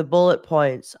 Rosemary, the bullet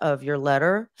points of your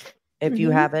letter. If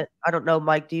you have it, I don't know,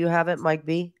 Mike, do you have it, Mike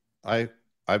B? I've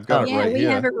got it right here. Yeah, we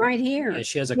have it right here. Yeah,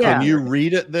 she has a Can you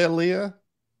read it there, Leah?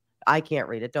 I can't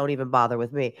read it. Don't even bother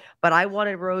with me. But I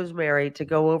wanted Rosemary to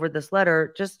go over this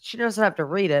letter. She doesn't have to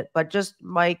read it, but just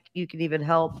Mike, you can even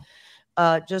help.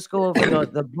 Just go over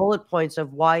the bullet points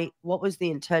of what was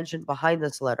the intention behind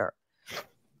this letter.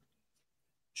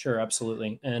 Sure,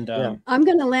 absolutely. And I'm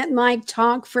going to let Mike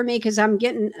talk for me because I'm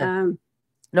getting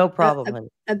no problem,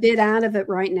 a bit out of it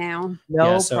right now.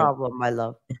 No problem, my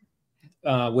love.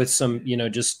 With some,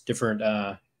 just different,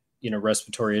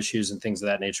 respiratory issues and things of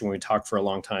that nature. When we talk for a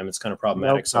long time, it's kind of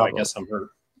problematic. So I guess I'm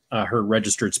her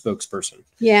registered spokesperson.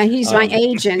 Yeah, he's my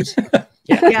agent.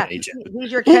 Agent.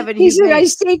 He's your Kevin. He's my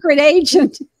secret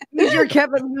agent. He's your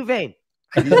Kevin Huvain.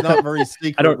 He's not very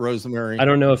secret, Rosemary. I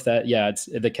don't know if that. Yeah, it's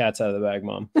the cat's out of the bag,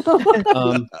 Mom.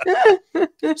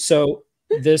 So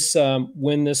this,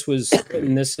 when this was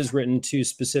written, this is written to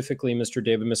specifically Mr.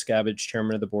 David Miscavige,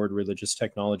 Chairman of the Board, Religious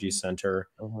Technology Center,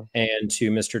 and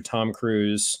to Mr. Tom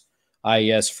Cruise,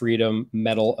 IES Freedom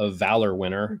Medal of Valor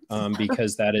winner,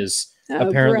 because that is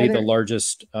apparently the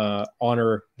largest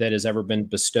honor that has ever been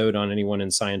bestowed on anyone in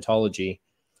Scientology.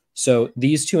 So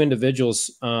these two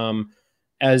individuals,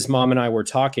 as Mom and I were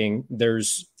talking,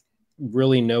 there's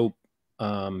really no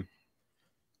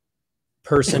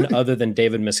person other than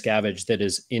David Miscavige that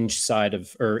is in charge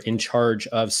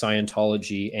of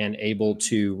Scientology and able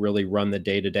to really run the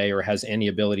day-to-day or has any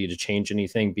ability to change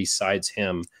anything besides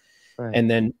him. Right. And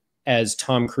then as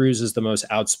Tom Cruise is the most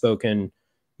outspoken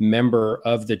member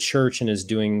of the church and is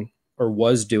doing or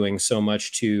was doing so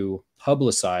much to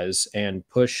publicize and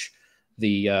push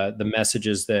the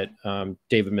messages that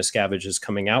David Miscavige is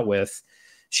coming out with,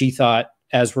 she thought,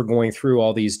 as we're going through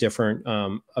all these different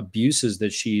abuses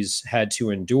that she's had to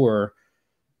endure,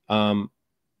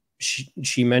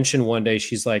 she mentioned one day,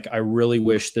 she's like, I really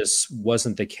wish this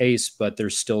wasn't the case, but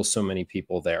there's still so many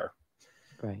people there.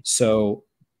 Right. So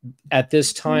at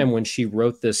this time, when she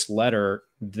wrote this letter,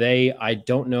 I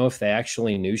don't know if they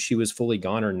actually knew she was fully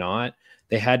gone or not.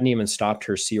 They hadn't even stopped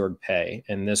her Sea Org pay.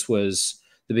 And this was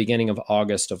the beginning of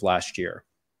August of last year.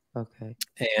 Okay.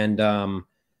 And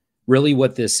really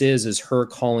what this is her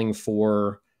calling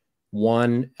for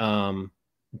one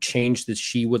change that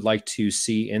she would like to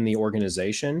see in the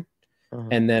organization.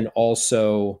 And then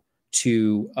also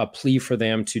to a plea for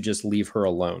them to just leave her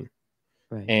alone.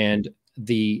 Right. And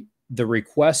the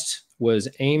request was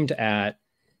aimed at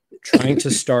trying to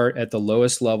start at the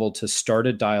lowest level to start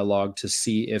a dialogue to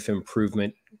see if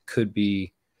improvement could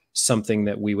be something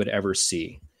that we would ever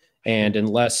see. And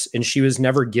she was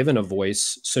never given a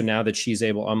voice. So now that she's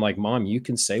able, I'm like, Mom, you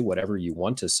can say whatever you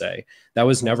want to say. That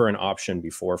was never an option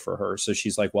before for her. So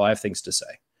she's like, well, I have things to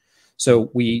say. So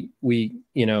we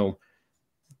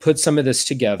put some of this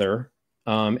together,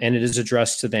 and it is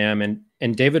addressed to them.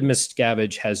 And David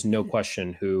Miscavige has no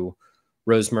question who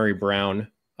Rosemary Brown,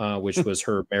 which was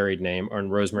her married name,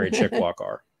 and Rosemary Chickwalk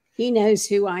are. He knows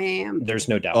who I am. There's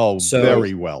no doubt. Oh, so,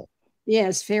 very well.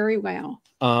 Yes, very well.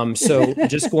 So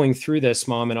just going through this,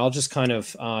 Mom, and I'll just kind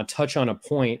of touch on a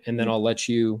point, and then I'll let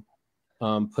you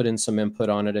put in some input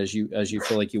on it as you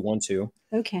feel like you want to.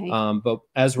 Okay. But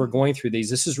as we're going through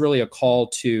these, this is really a call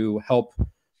to help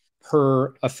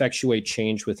her effectuate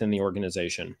change within the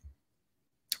organization.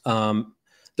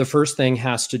 The first thing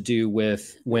has to do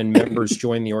with when members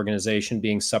join the organization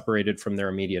being separated from their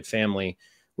immediate family,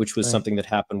 which was something that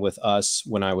happened with us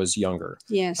when I was younger.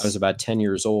 Yes. I was about 10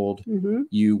 years old.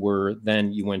 You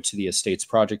went to the Estates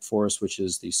Project Force, which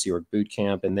is the Sea Org boot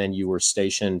camp. And then you were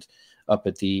stationed up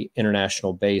at the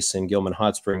international base in Gilman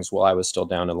Hot Springs while I was still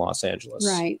down in Los Angeles.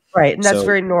 Right. Right. And that's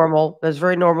very normal. That's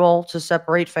very normal to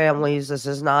separate families. This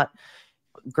is not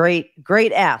great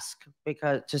ask,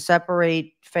 because to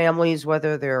separate families,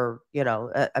 whether they're,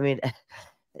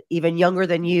 even younger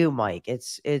than you, Mike,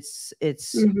 it's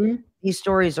these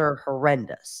stories are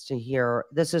horrendous to hear.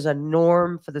 This is a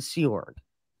norm for the Sea Org.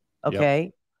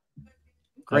 Okay. Yep.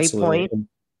 Great Absolutely. Point.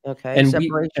 Okay.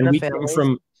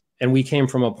 And we came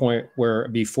from a point where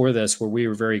before this, where we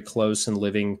were very close and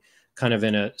living kind of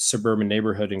in a suburban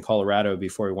neighborhood in Colorado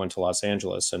before we went to Los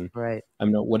Angeles. And right. I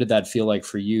mean, what did that feel like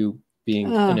for you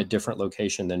being in a different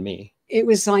location than me? It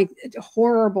was like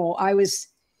horrible.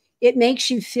 It makes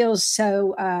you feel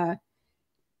so, I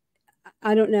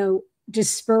don't know,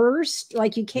 dispersed.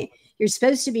 Like you're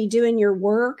supposed to be doing your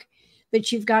work,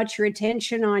 but you've got your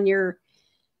attention on your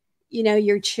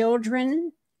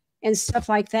children and stuff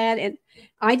like that. And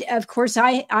of course,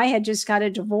 I had just got a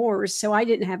divorce, so I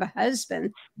didn't have a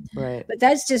husband. Right. But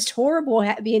that's just horrible,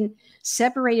 being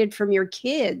separated from your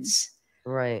kids.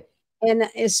 Right. And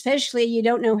especially you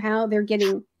don't know how they're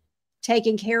getting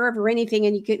taken care of or anything.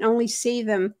 And you can only see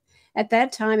them at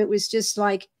that time. It was just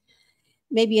like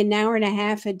maybe an hour and a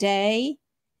half a day.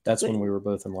 That's when we were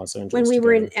both in Los Angeles. When we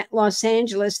were in Los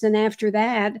Angeles, then after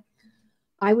that,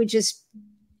 I would just,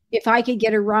 if I could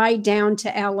get a ride down to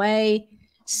LA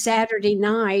Saturday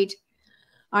night,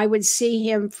 I would see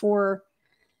him for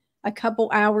a couple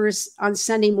hours on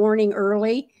Sunday morning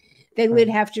early. Then we'd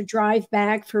have to drive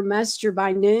back for muster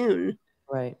by noon.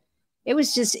 Right. It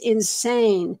was just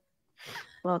insane.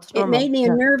 Well, it made me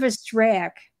a nervous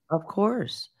wreck. Of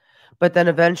course. But then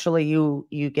eventually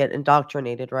you get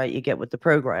indoctrinated, right? You get with the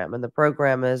program, and the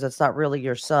program is, it's not really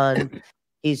your son.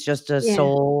 He's just a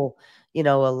soul,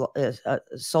 a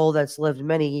soul that's lived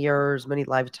many years, many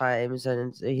lifetimes,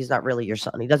 and he's not really your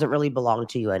son. He doesn't really belong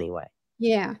to you anyway.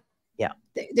 Yeah. Yeah.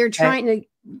 They're trying to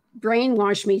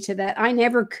brainwash me to that. I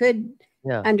never could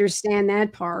understand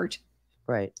that part.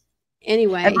 Right.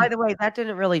 Anyway. And by the way, that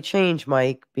didn't really change,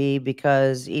 Mike B,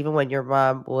 because even when your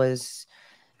mom was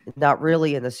not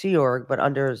really in the Sea Org, but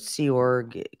under Sea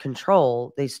Org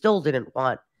control, they still didn't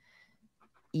want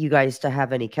you guys to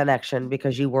have any connection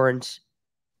because you weren't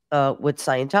with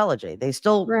Scientology. They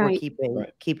still were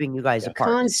keeping you guys apart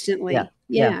constantly.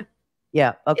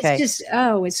 Yeah. Okay. It's just,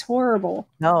 it's horrible.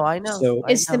 No, I know. So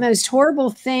it's the most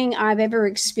horrible thing I've ever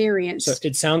experienced. So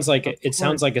it sounds like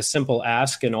a simple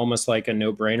ask and almost like a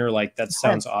no-brainer. Like that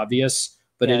sounds obvious,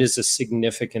 but it is a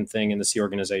significant thing in the Sea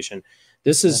organization.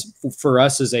 This is for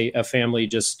us as a family,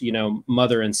 just,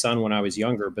 mother and son when I was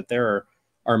younger, but there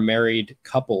are married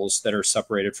couples that are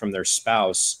separated from their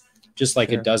spouse, just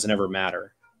like it doesn't ever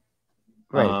matter.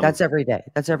 Right. That's every day.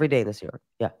 That's every day in the Sea Org.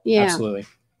 Yeah. Absolutely.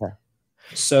 Yeah.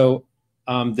 So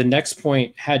the next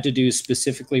point had to do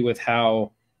specifically with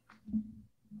how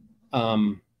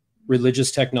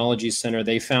Religious Technology Center,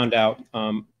 they found out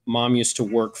mom used to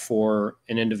work for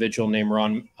an individual named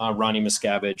Ronnie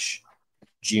Miscavige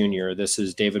Jr. This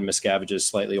is David Miscavige's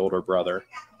slightly older brother.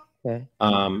 Okay.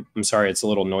 I'm sorry, it's a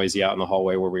little noisy out in the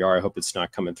hallway where we are. I hope it's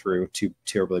not coming through too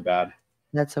terribly bad.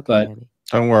 That's okay. But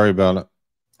don't worry about it.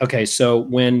 Okay, so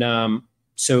when and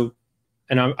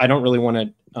I don't really want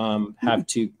to have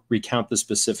to recount the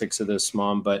specifics of this,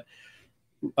 Mom, but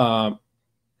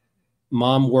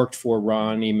Mom worked for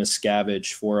Ronnie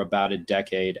Miscavige for about a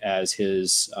decade as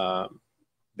his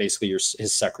basically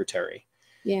his secretary.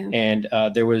 Yeah. And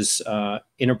there was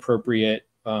inappropriate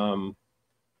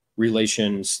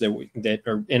relations that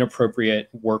are inappropriate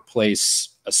workplace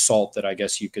assault that I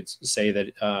guess you could say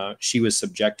that she was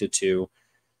subjected to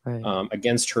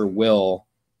against her will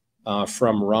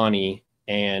from Ronnie.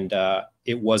 And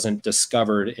it wasn't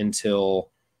discovered until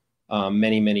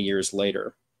many, many years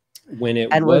later. When it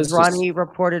was Ronnie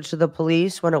reported to the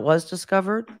police when it was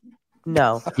discovered?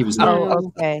 No. He was not.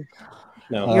 Oh, okay.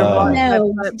 No.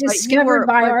 No, discovered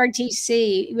by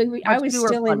RTC. I was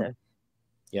still in.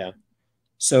 Yeah.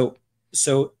 So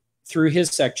through his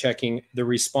sec checking, the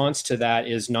response to that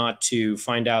is not to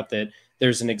find out that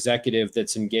there's an executive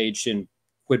that's engaged in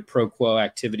quid pro quo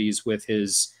activities with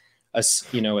his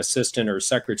assistant or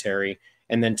secretary,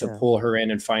 and then to pull her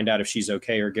in and find out if she's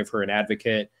okay or give her an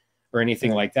advocate or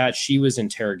anything like that. She was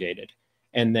interrogated,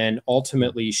 and then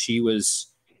ultimately she was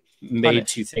made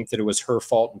to think that it was her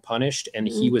fault and punished, and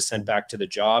he was sent back to the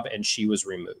job and she was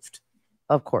removed,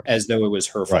 of course, as though it was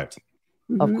her fault.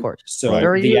 Of course. So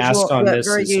the ask on this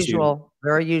is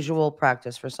very usual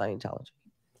practice for Scientology.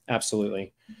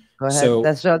 Absolutely. Go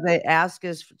ahead. So the ask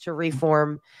is to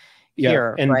reform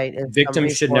here, and right?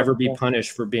 Victims should never be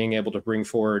punished for being able to bring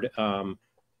forward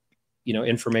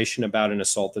information about an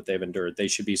assault that they've endured. They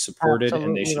should be supported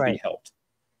and they should be helped.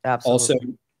 Absolutely. Also,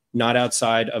 not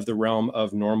outside of the realm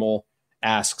of normal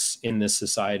asks in this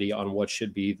society on what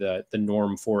should be the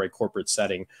norm for a corporate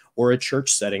setting or a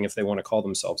church setting, if they want to call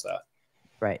themselves that.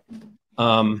 Right.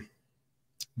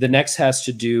 The next has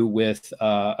to do with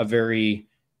a very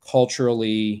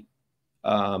culturally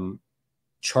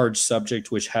charged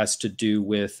subject, which has to do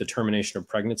with the termination of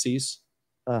pregnancies.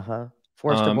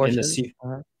 Forced abortion.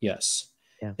 Yes.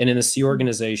 Yeah. And in the Sea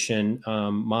organization,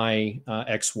 my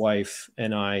ex-wife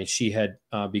and she had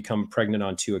become pregnant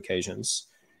on 2 occasions.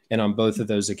 And on both of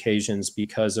those occasions,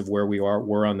 because of where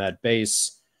we're on that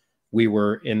base, we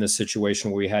were in the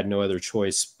situation where we had no other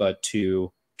choice but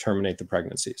to terminate the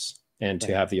pregnancies and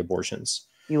to have the abortions.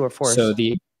 You were forced. So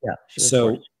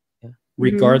forced. Yeah.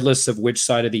 Regardless of which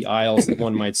side of the aisles that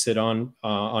one might sit on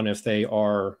if they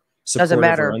are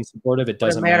supportive or unsupportive, it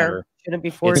doesn't matter. Shouldn't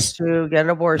be forced to get an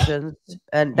abortion,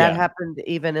 and that happened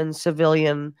even in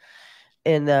civilian,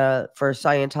 for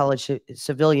Scientology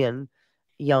civilian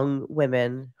young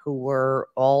women who were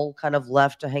all kind of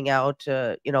left to hang out,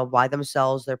 by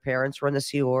themselves. Their parents were in the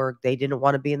Sea Org. They didn't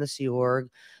want to be in the Sea Org.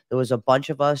 There was a bunch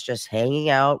of us just hanging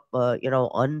out,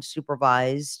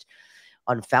 unsupervised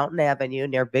on Fountain Avenue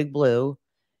near Big Blue.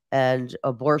 And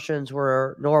abortions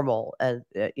were normal. And,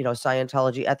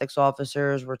 Scientology ethics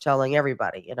officers were telling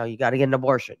everybody, you got to get an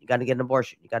abortion. You got to get an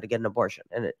abortion. You got to get an abortion.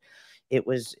 And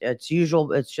it's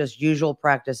just usual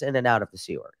practice in and out of the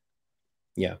Sea Org.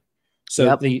 Yeah.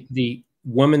 So the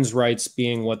women's rights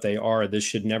being what they are, this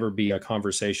should never be a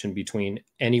conversation between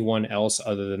anyone else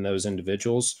other than those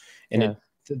individuals. And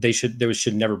they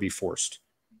should never be forced.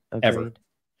 Agreed. Ever.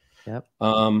 Yep.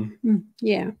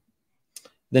 Yeah.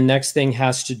 The next thing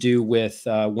has to do with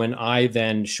when I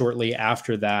then shortly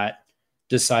after that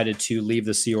decided to leave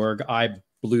the Sea Org. I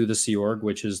blew the Sea Org,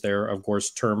 which is their, of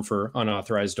course, term for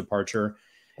unauthorized departure.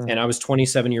 And I was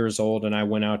 27 years old, and I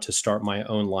went out to start my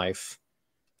own life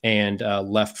and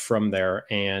left from there.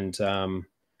 And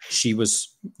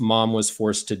Mom was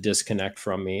forced to disconnect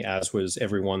from me, as was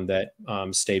everyone that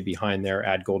stayed behind there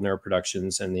at Golden Era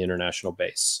Productions and the international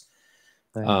base.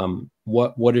 Right.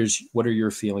 What are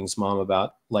your feelings, Mom,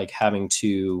 about like having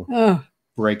to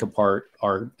break apart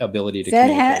our ability to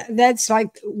communicate? That's like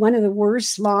one of the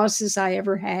worst losses I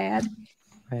ever had.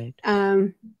 Right.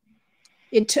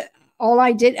 All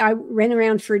I did, I ran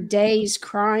around for days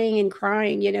crying and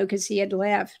crying, because he had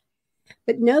left.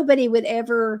 But nobody would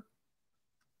ever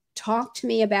talk to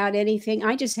me about anything.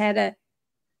 I just had to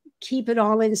keep it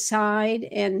all inside,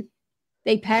 and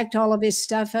they packed all of his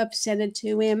stuff up, sent it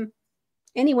to him.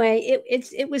 Anyway,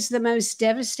 it was the most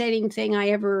devastating thing I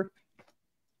ever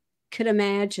could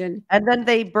imagine. And then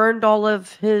they burned all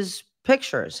of his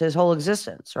pictures, his whole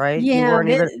existence, right? Yeah.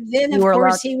 Then of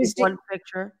course he was one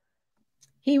picture.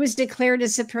 He was declared a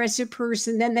suppressive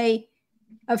person. Then they,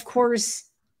 of course,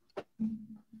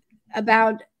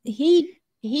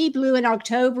 he blew in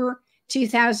October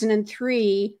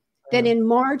 2003. Then in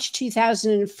March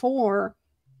 2004,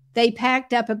 they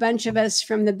packed up a bunch of us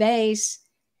from the base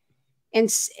and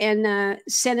sent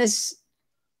us.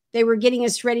 They were getting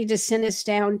us ready to send us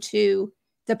down to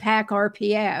the PAC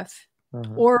RPF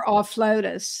or offload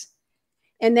us.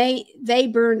 And they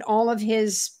burned all of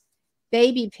his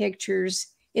baby pictures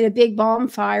in a big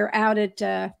bonfire out at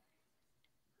the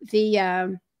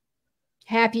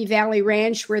Happy Valley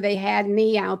Ranch, where they had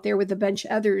me out there with a bunch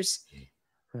of others,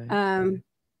 getting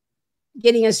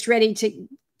us ready to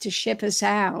ship us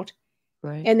out.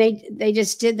 Right. And they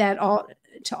just did that all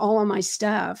to all of my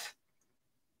stuff.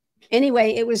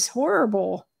 Anyway, it was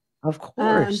horrible. Of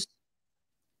course.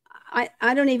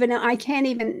 I don't even know. I can't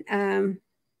even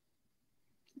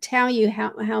tell you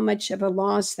how much of a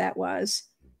loss that was.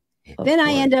 Then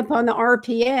I end up on the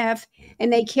RPF,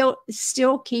 and they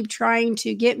still keep trying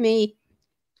to get me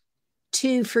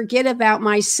to forget about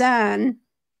my son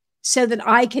so that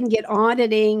I can get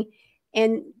auditing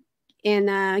and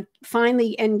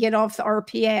finally get off the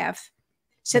RPF.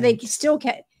 So they still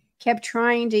kept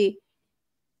trying to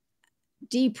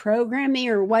deprogram me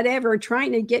or whatever,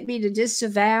 trying to get me to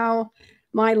disavow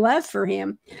my love for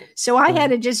him. So I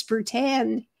had to just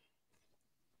pretend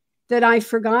that I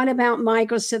forgot about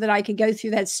Michael so that I could go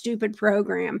through that stupid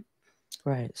program.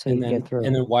 Right. So and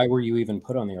then why were you even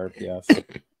put on the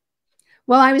RPF?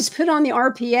 Well, I was put on the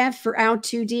RPF for Out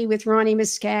 2D with Ronnie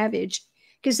Miscavige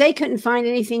because they couldn't find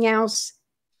anything else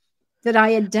that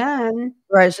I had done.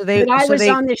 Right. So I was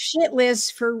on the shit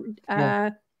list for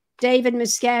David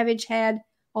Miscavige had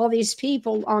all these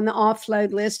people on the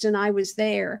offload list, and I was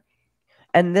there.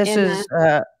 And this is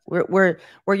we're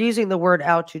using the word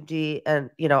Out 2D,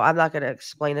 and I'm not going to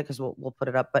explain it because we'll put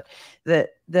it up. But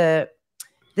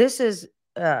this is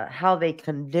how they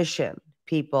condition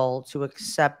people to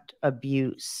accept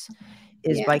abuse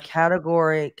is by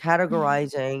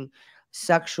categorizing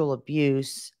sexual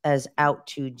abuse as Out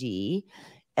 2D.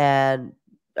 And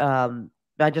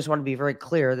I just want to be very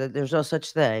clear that there's no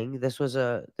such thing. This was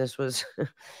a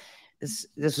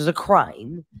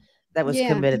crime that was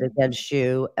committed against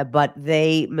you, but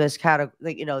they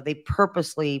they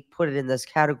purposely put it in this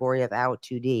category of Out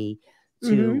 2D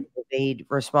to evade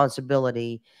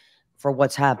responsibility for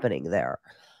what's happening there.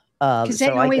 Because they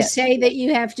always say that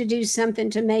you have to do something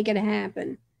to make it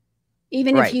happen,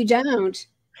 even if you don't.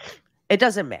 It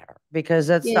doesn't matter, because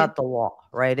that's not the law,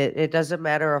 right? It doesn't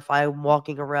matter if I'm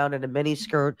walking around in a mini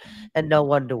skirt and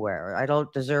no underwear. I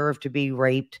don't deserve to be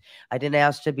raped. I didn't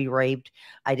ask to be raped.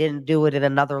 I didn't do it in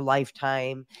another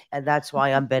lifetime, and that's why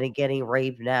I'm getting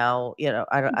raped now. You know,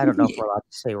 I don't know if we're allowed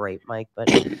to say rape, Mike, but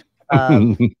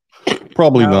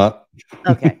probably not.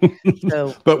 Okay,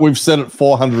 so but we've said it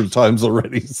 400 times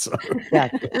already. So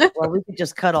exactly. Well, we could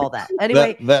just cut all that.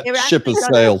 Anyway, that ship has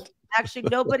sailed. Actually,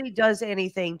 nobody does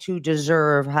anything to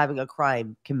deserve having a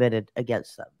crime committed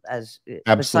against them.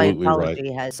 Absolutely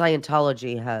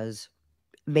Scientology has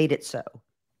made it so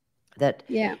that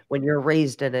when you're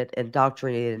raised in it,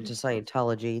 indoctrinated into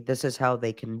Scientology, this is how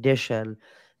they condition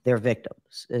their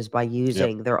victims, is by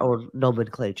using their own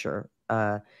nomenclature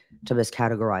to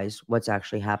miscategorize what's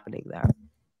actually happening there.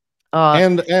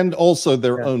 And also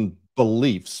their own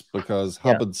beliefs, because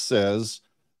Hubbard says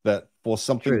that for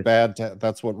something bad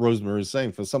that's what Rosemary is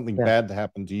saying, for something bad to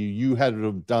happen to you, you had to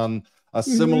have done a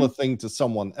similar thing to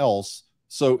someone else.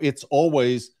 So it's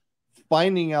always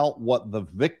finding out what the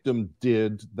victim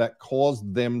did that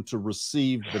caused them to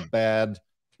receive the bad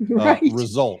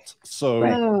result.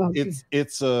 So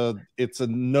it's a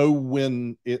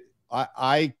no-win.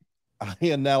 I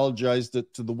analogized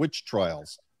it to the witch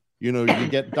trials. You know, you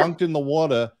get dunked in the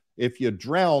water. If you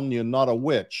drown, you're not a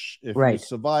witch. If you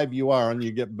survive, you are, and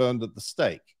you get burned at the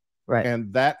stake. Right.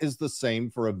 And that is the same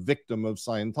for a victim of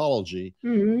Scientology.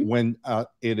 When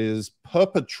it is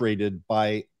perpetrated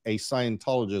by a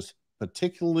Scientologist,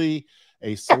 particularly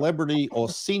a celebrity or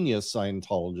senior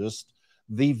Scientologist,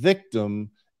 the victim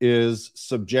is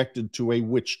subjected to a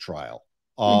witch trial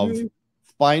of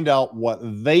find out what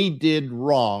they did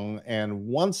wrong. And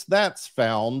once that's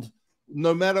found,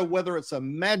 no matter whether it's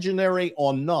imaginary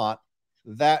or not,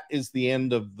 that is the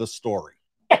end of the story.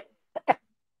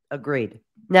 Agreed.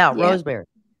 Now, Rosemary,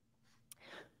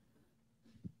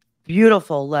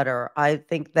 beautiful letter. I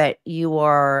think that you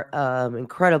are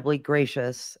incredibly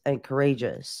gracious and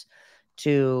courageous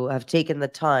to have taken the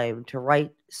time to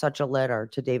write such a letter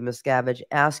to Dave Miscavige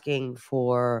asking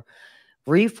for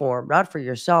reform, not for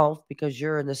yourself, because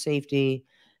you're in the safety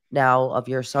now of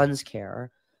your son's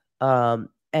care,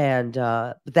 and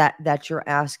that you're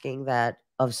asking that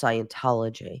of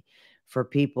Scientology for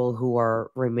people who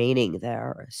are remaining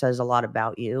there. It says a lot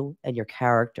about you and your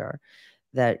character,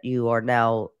 that you are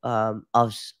now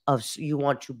you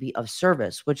want to be of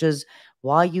service, which is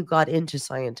why you got into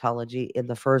Scientology in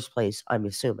the first place, I'm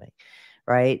assuming,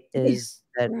 right? Is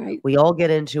that we all get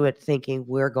into it thinking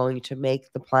we're going to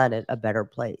make the planet a better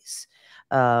place,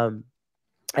 and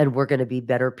we're going to be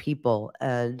better people,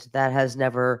 and that has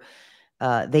never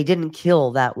they didn't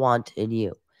kill that want in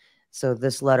you. So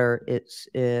this letter, it's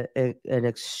an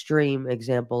extreme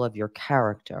example of your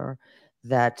character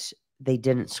that they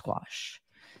didn't squash.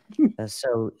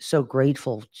 So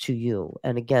grateful to you,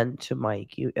 and again to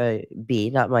Mike,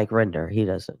 not Mike Render. He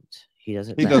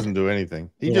doesn't do anything.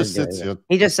 He just sits here.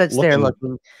 He just sits there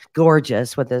looking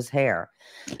gorgeous with his hair,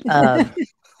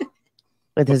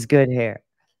 with his good hair.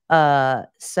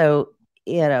 So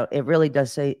you know, it really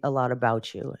does say a lot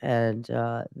about you, and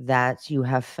that you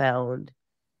have found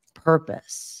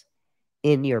purpose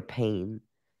in your pain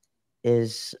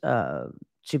is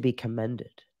to be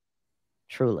commended.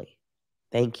 Truly.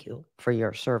 Thank you for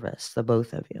your service, the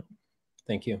both of you.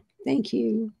 Thank you. Thank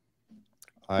you.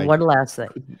 One last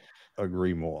thing.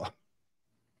 Agree more.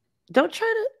 Don't try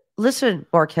to listen,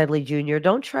 Mark Headley Jr.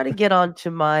 Don't try to get onto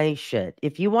my shit.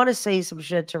 If you want to say some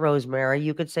shit to Rosemary,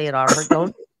 you could say it on her.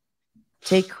 Don't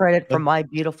take credit for my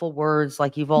beautiful words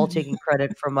like you've all taken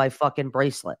credit for my fucking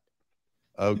bracelet.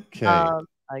 Okay.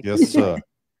 Yes, sir.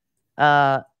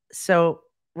 So,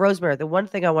 Rosemary, the one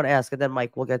thing I want to ask, and then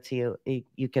Mike, we'll get to you.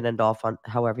 You can end off on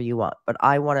however you want. But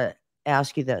I want to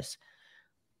ask you this.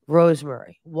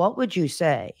 Rosemary, what would you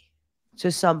say to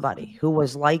somebody who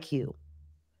was like you,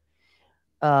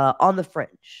 on the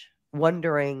fringe,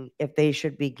 wondering if they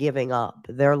should be giving up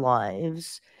their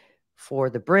lives for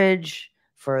the bridge,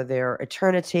 for their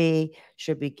eternity,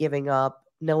 should be giving up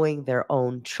knowing their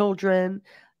own children,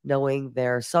 knowing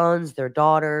their sons, their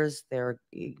daughters, their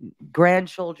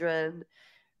grandchildren,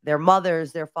 their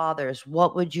mothers, their fathers?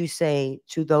 What would you say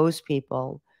to those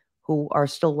people who are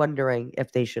still wondering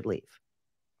if they should leave?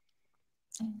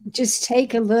 Just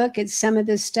take a look at some of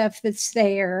the stuff that's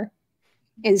there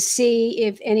and see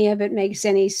if any of it makes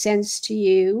any sense to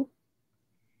you,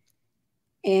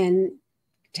 and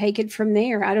take it from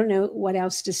there. I don't know what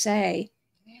else to say.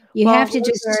 You have to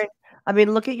just... I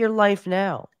mean, look at your life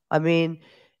now. I mean,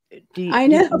 I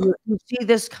know. you see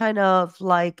this kind of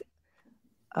like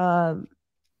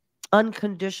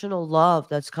unconditional love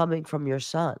that's coming from your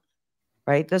son,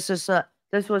 right? This was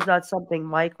not something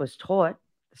Mike was taught.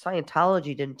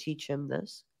 Scientology didn't teach him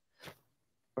this,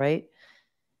 right?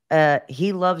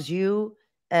 He loves you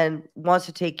and wants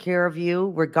to take care of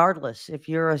you regardless if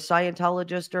you're a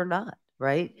Scientologist or not,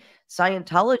 right?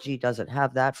 Scientology doesn't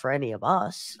have that for any of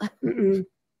us,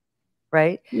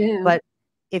 right? Yeah. But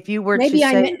if you were Maybe to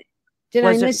say, did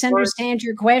I misunderstand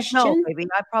your question? no, baby,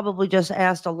 I probably just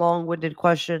asked a long-winded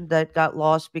question that got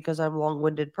lost because I'm a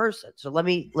long-winded person. So let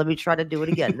me try to do it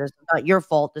again. This is not your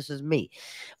fault. This is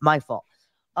my fault.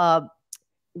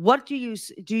 What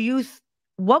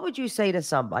what would you say to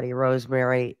somebody,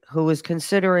 Rosemary, who is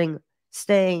considering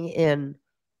staying in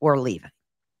or leaving?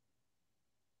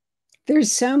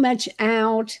 There's so much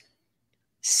outside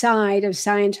of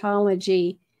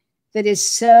Scientology that is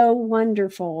so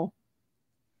wonderful.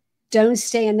 Don't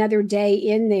stay another day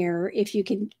in there. If you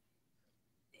can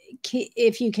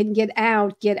get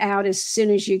out as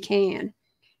soon as you can,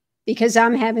 because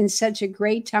I'm having such a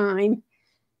great time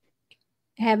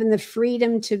having the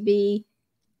freedom to be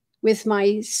with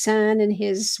my son and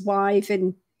his wife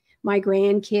and my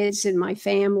grandkids and my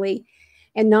family,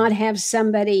 and not have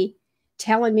somebody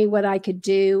telling me what I could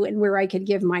do and where I could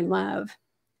give my love.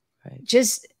 Right.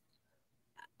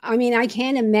 I mean, I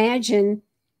can't imagine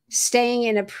staying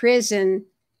in a prison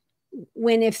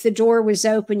when if the door was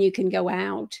open, you can go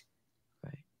out.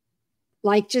 Right.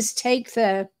 Like, just take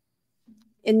the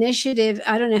initiative.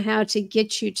 I don't know how to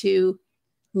get you to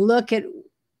look at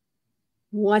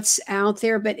what's out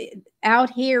there, but out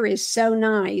here is so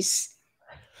nice.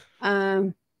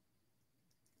 I'm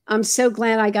so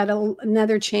glad I got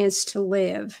another chance to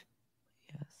live.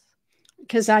 Yes.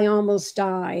 Because I almost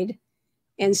died.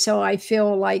 And so I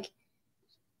feel like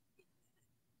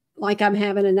I'm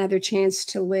having another chance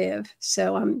to live.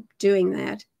 So I'm doing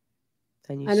that.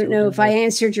 I don't know if I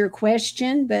answered your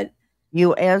question, but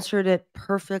you answered it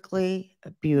perfectly,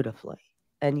 beautifully.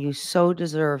 And you so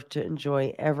deserve to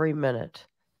enjoy every minute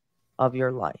of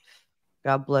your life.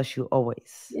 God bless you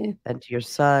always. Yeah. And to your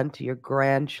son, to your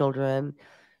grandchildren,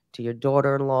 to your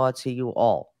daughter-in-law, to you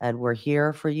all. And we're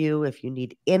here for you if you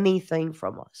need anything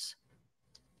from us.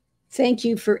 Thank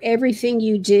you for everything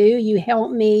you do. You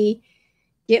help me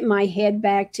get my head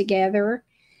back together.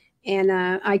 And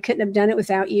I couldn't have done it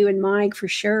without you and Mike, for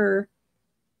sure.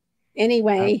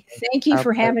 Anyway, thank you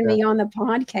for having me on the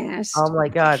podcast. Oh my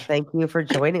God. Thank you for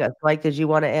joining us. Mike, did you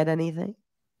want to add anything?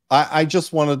 I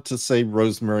just wanted to say,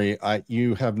 Rosemary,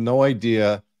 you have no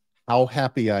idea how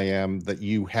happy I am that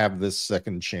you have this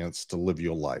second chance to live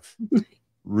your life.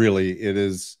 Really, it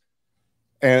is.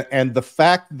 And the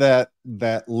fact that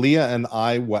Leah and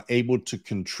I were able to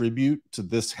contribute to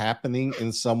this happening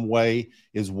in some way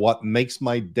is what makes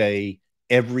my day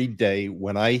every day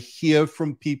when I hear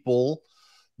from people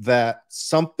that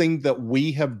something that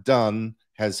we have done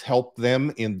has helped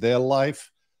them in their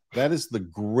life. That is the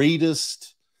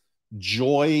greatest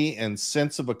joy and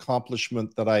sense of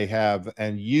accomplishment that I have.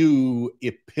 And you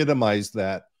epitomize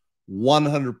that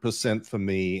 100% for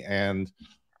me. And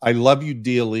I love you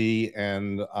dearly.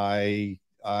 And I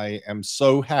am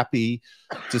so happy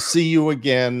to see you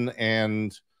again.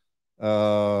 And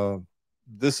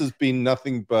this has been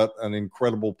nothing but an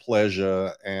incredible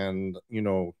pleasure. And, you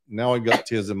know, now I got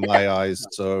tears in my eyes.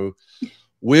 So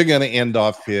we're going to end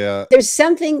off here. There's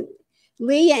something,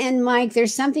 Leah and Mike,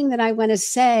 there's something that I want to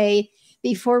say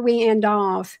before we end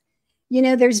off. You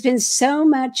know, there's been so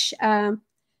much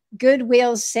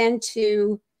goodwill sent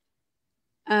to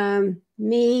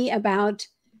me about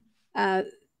the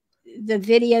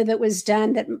video that was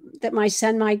done that my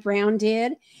son Mike Brown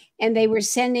did. And they were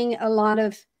sending a lot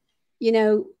of, you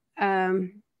know,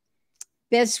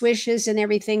 best wishes and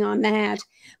everything on that.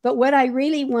 But what I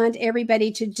really want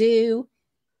everybody to do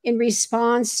in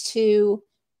response to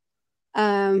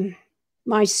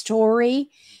my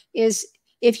story is,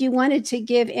 if you wanted to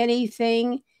give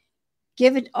anything,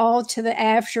 give it all to the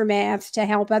Aftermath to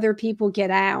help other people get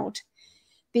out.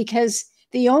 Because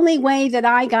the only way that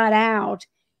I got out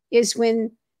is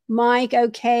when Mike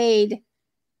okayed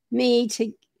me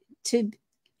to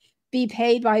be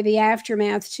paid by the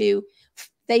Aftermath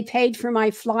they paid for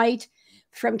my flight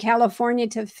from California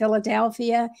to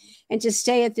Philadelphia and to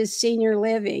stay at this senior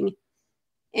living.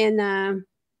 And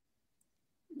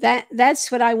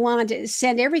that's what I want, to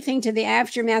send everything to the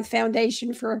Aftermath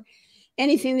Foundation for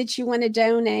anything that you want to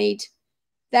donate.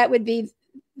 That would be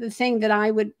the thing that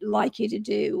I would like you to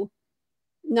do.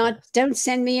 Don't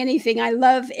send me anything. I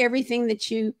love everything that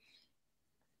you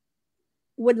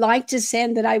would like to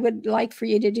send that. I would like for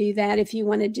you to do that if you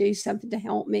want to do something to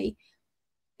help me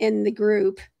in the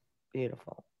group.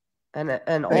 Beautiful. And also,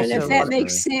 I don't know if that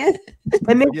makes sense.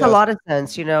 It makes a lot of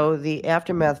sense. You know, the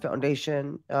Aftermath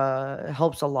Foundation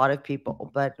helps a lot of people.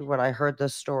 But when I heard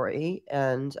this story,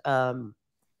 and of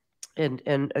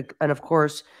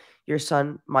course, your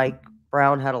son Mike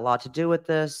Brown had a lot to do with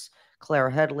this. Claire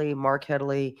Headley, Mark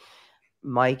Headley,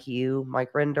 Mike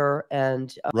Rinder,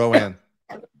 and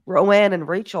Roanne and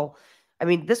Rachel. I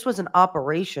mean, this was an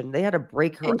operation. They had to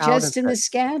break her and out. Justin the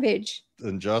Scavenge.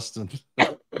 And Justin.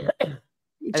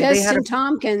 Justin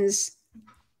Tompkins.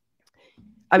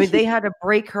 I mean, they had to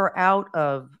break her out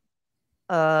of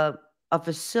a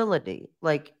facility.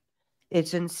 Like,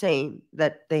 it's insane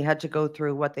that they had to go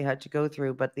through what they had to go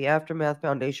through. But the Aftermath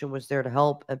Foundation was there to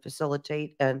help and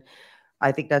facilitate. And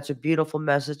I think that's a beautiful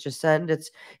message to send.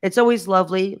 It's always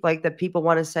lovely, like, that people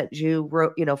want to send you,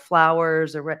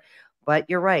 flowers or. But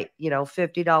you're right,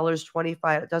 $50,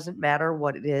 $25, it doesn't matter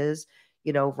what it is.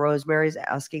 Rosemary's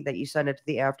asking that you send it to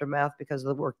the Aftermath because of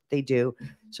the work they do.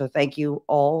 So thank you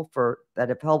all that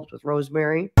have helped with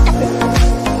Rosemary.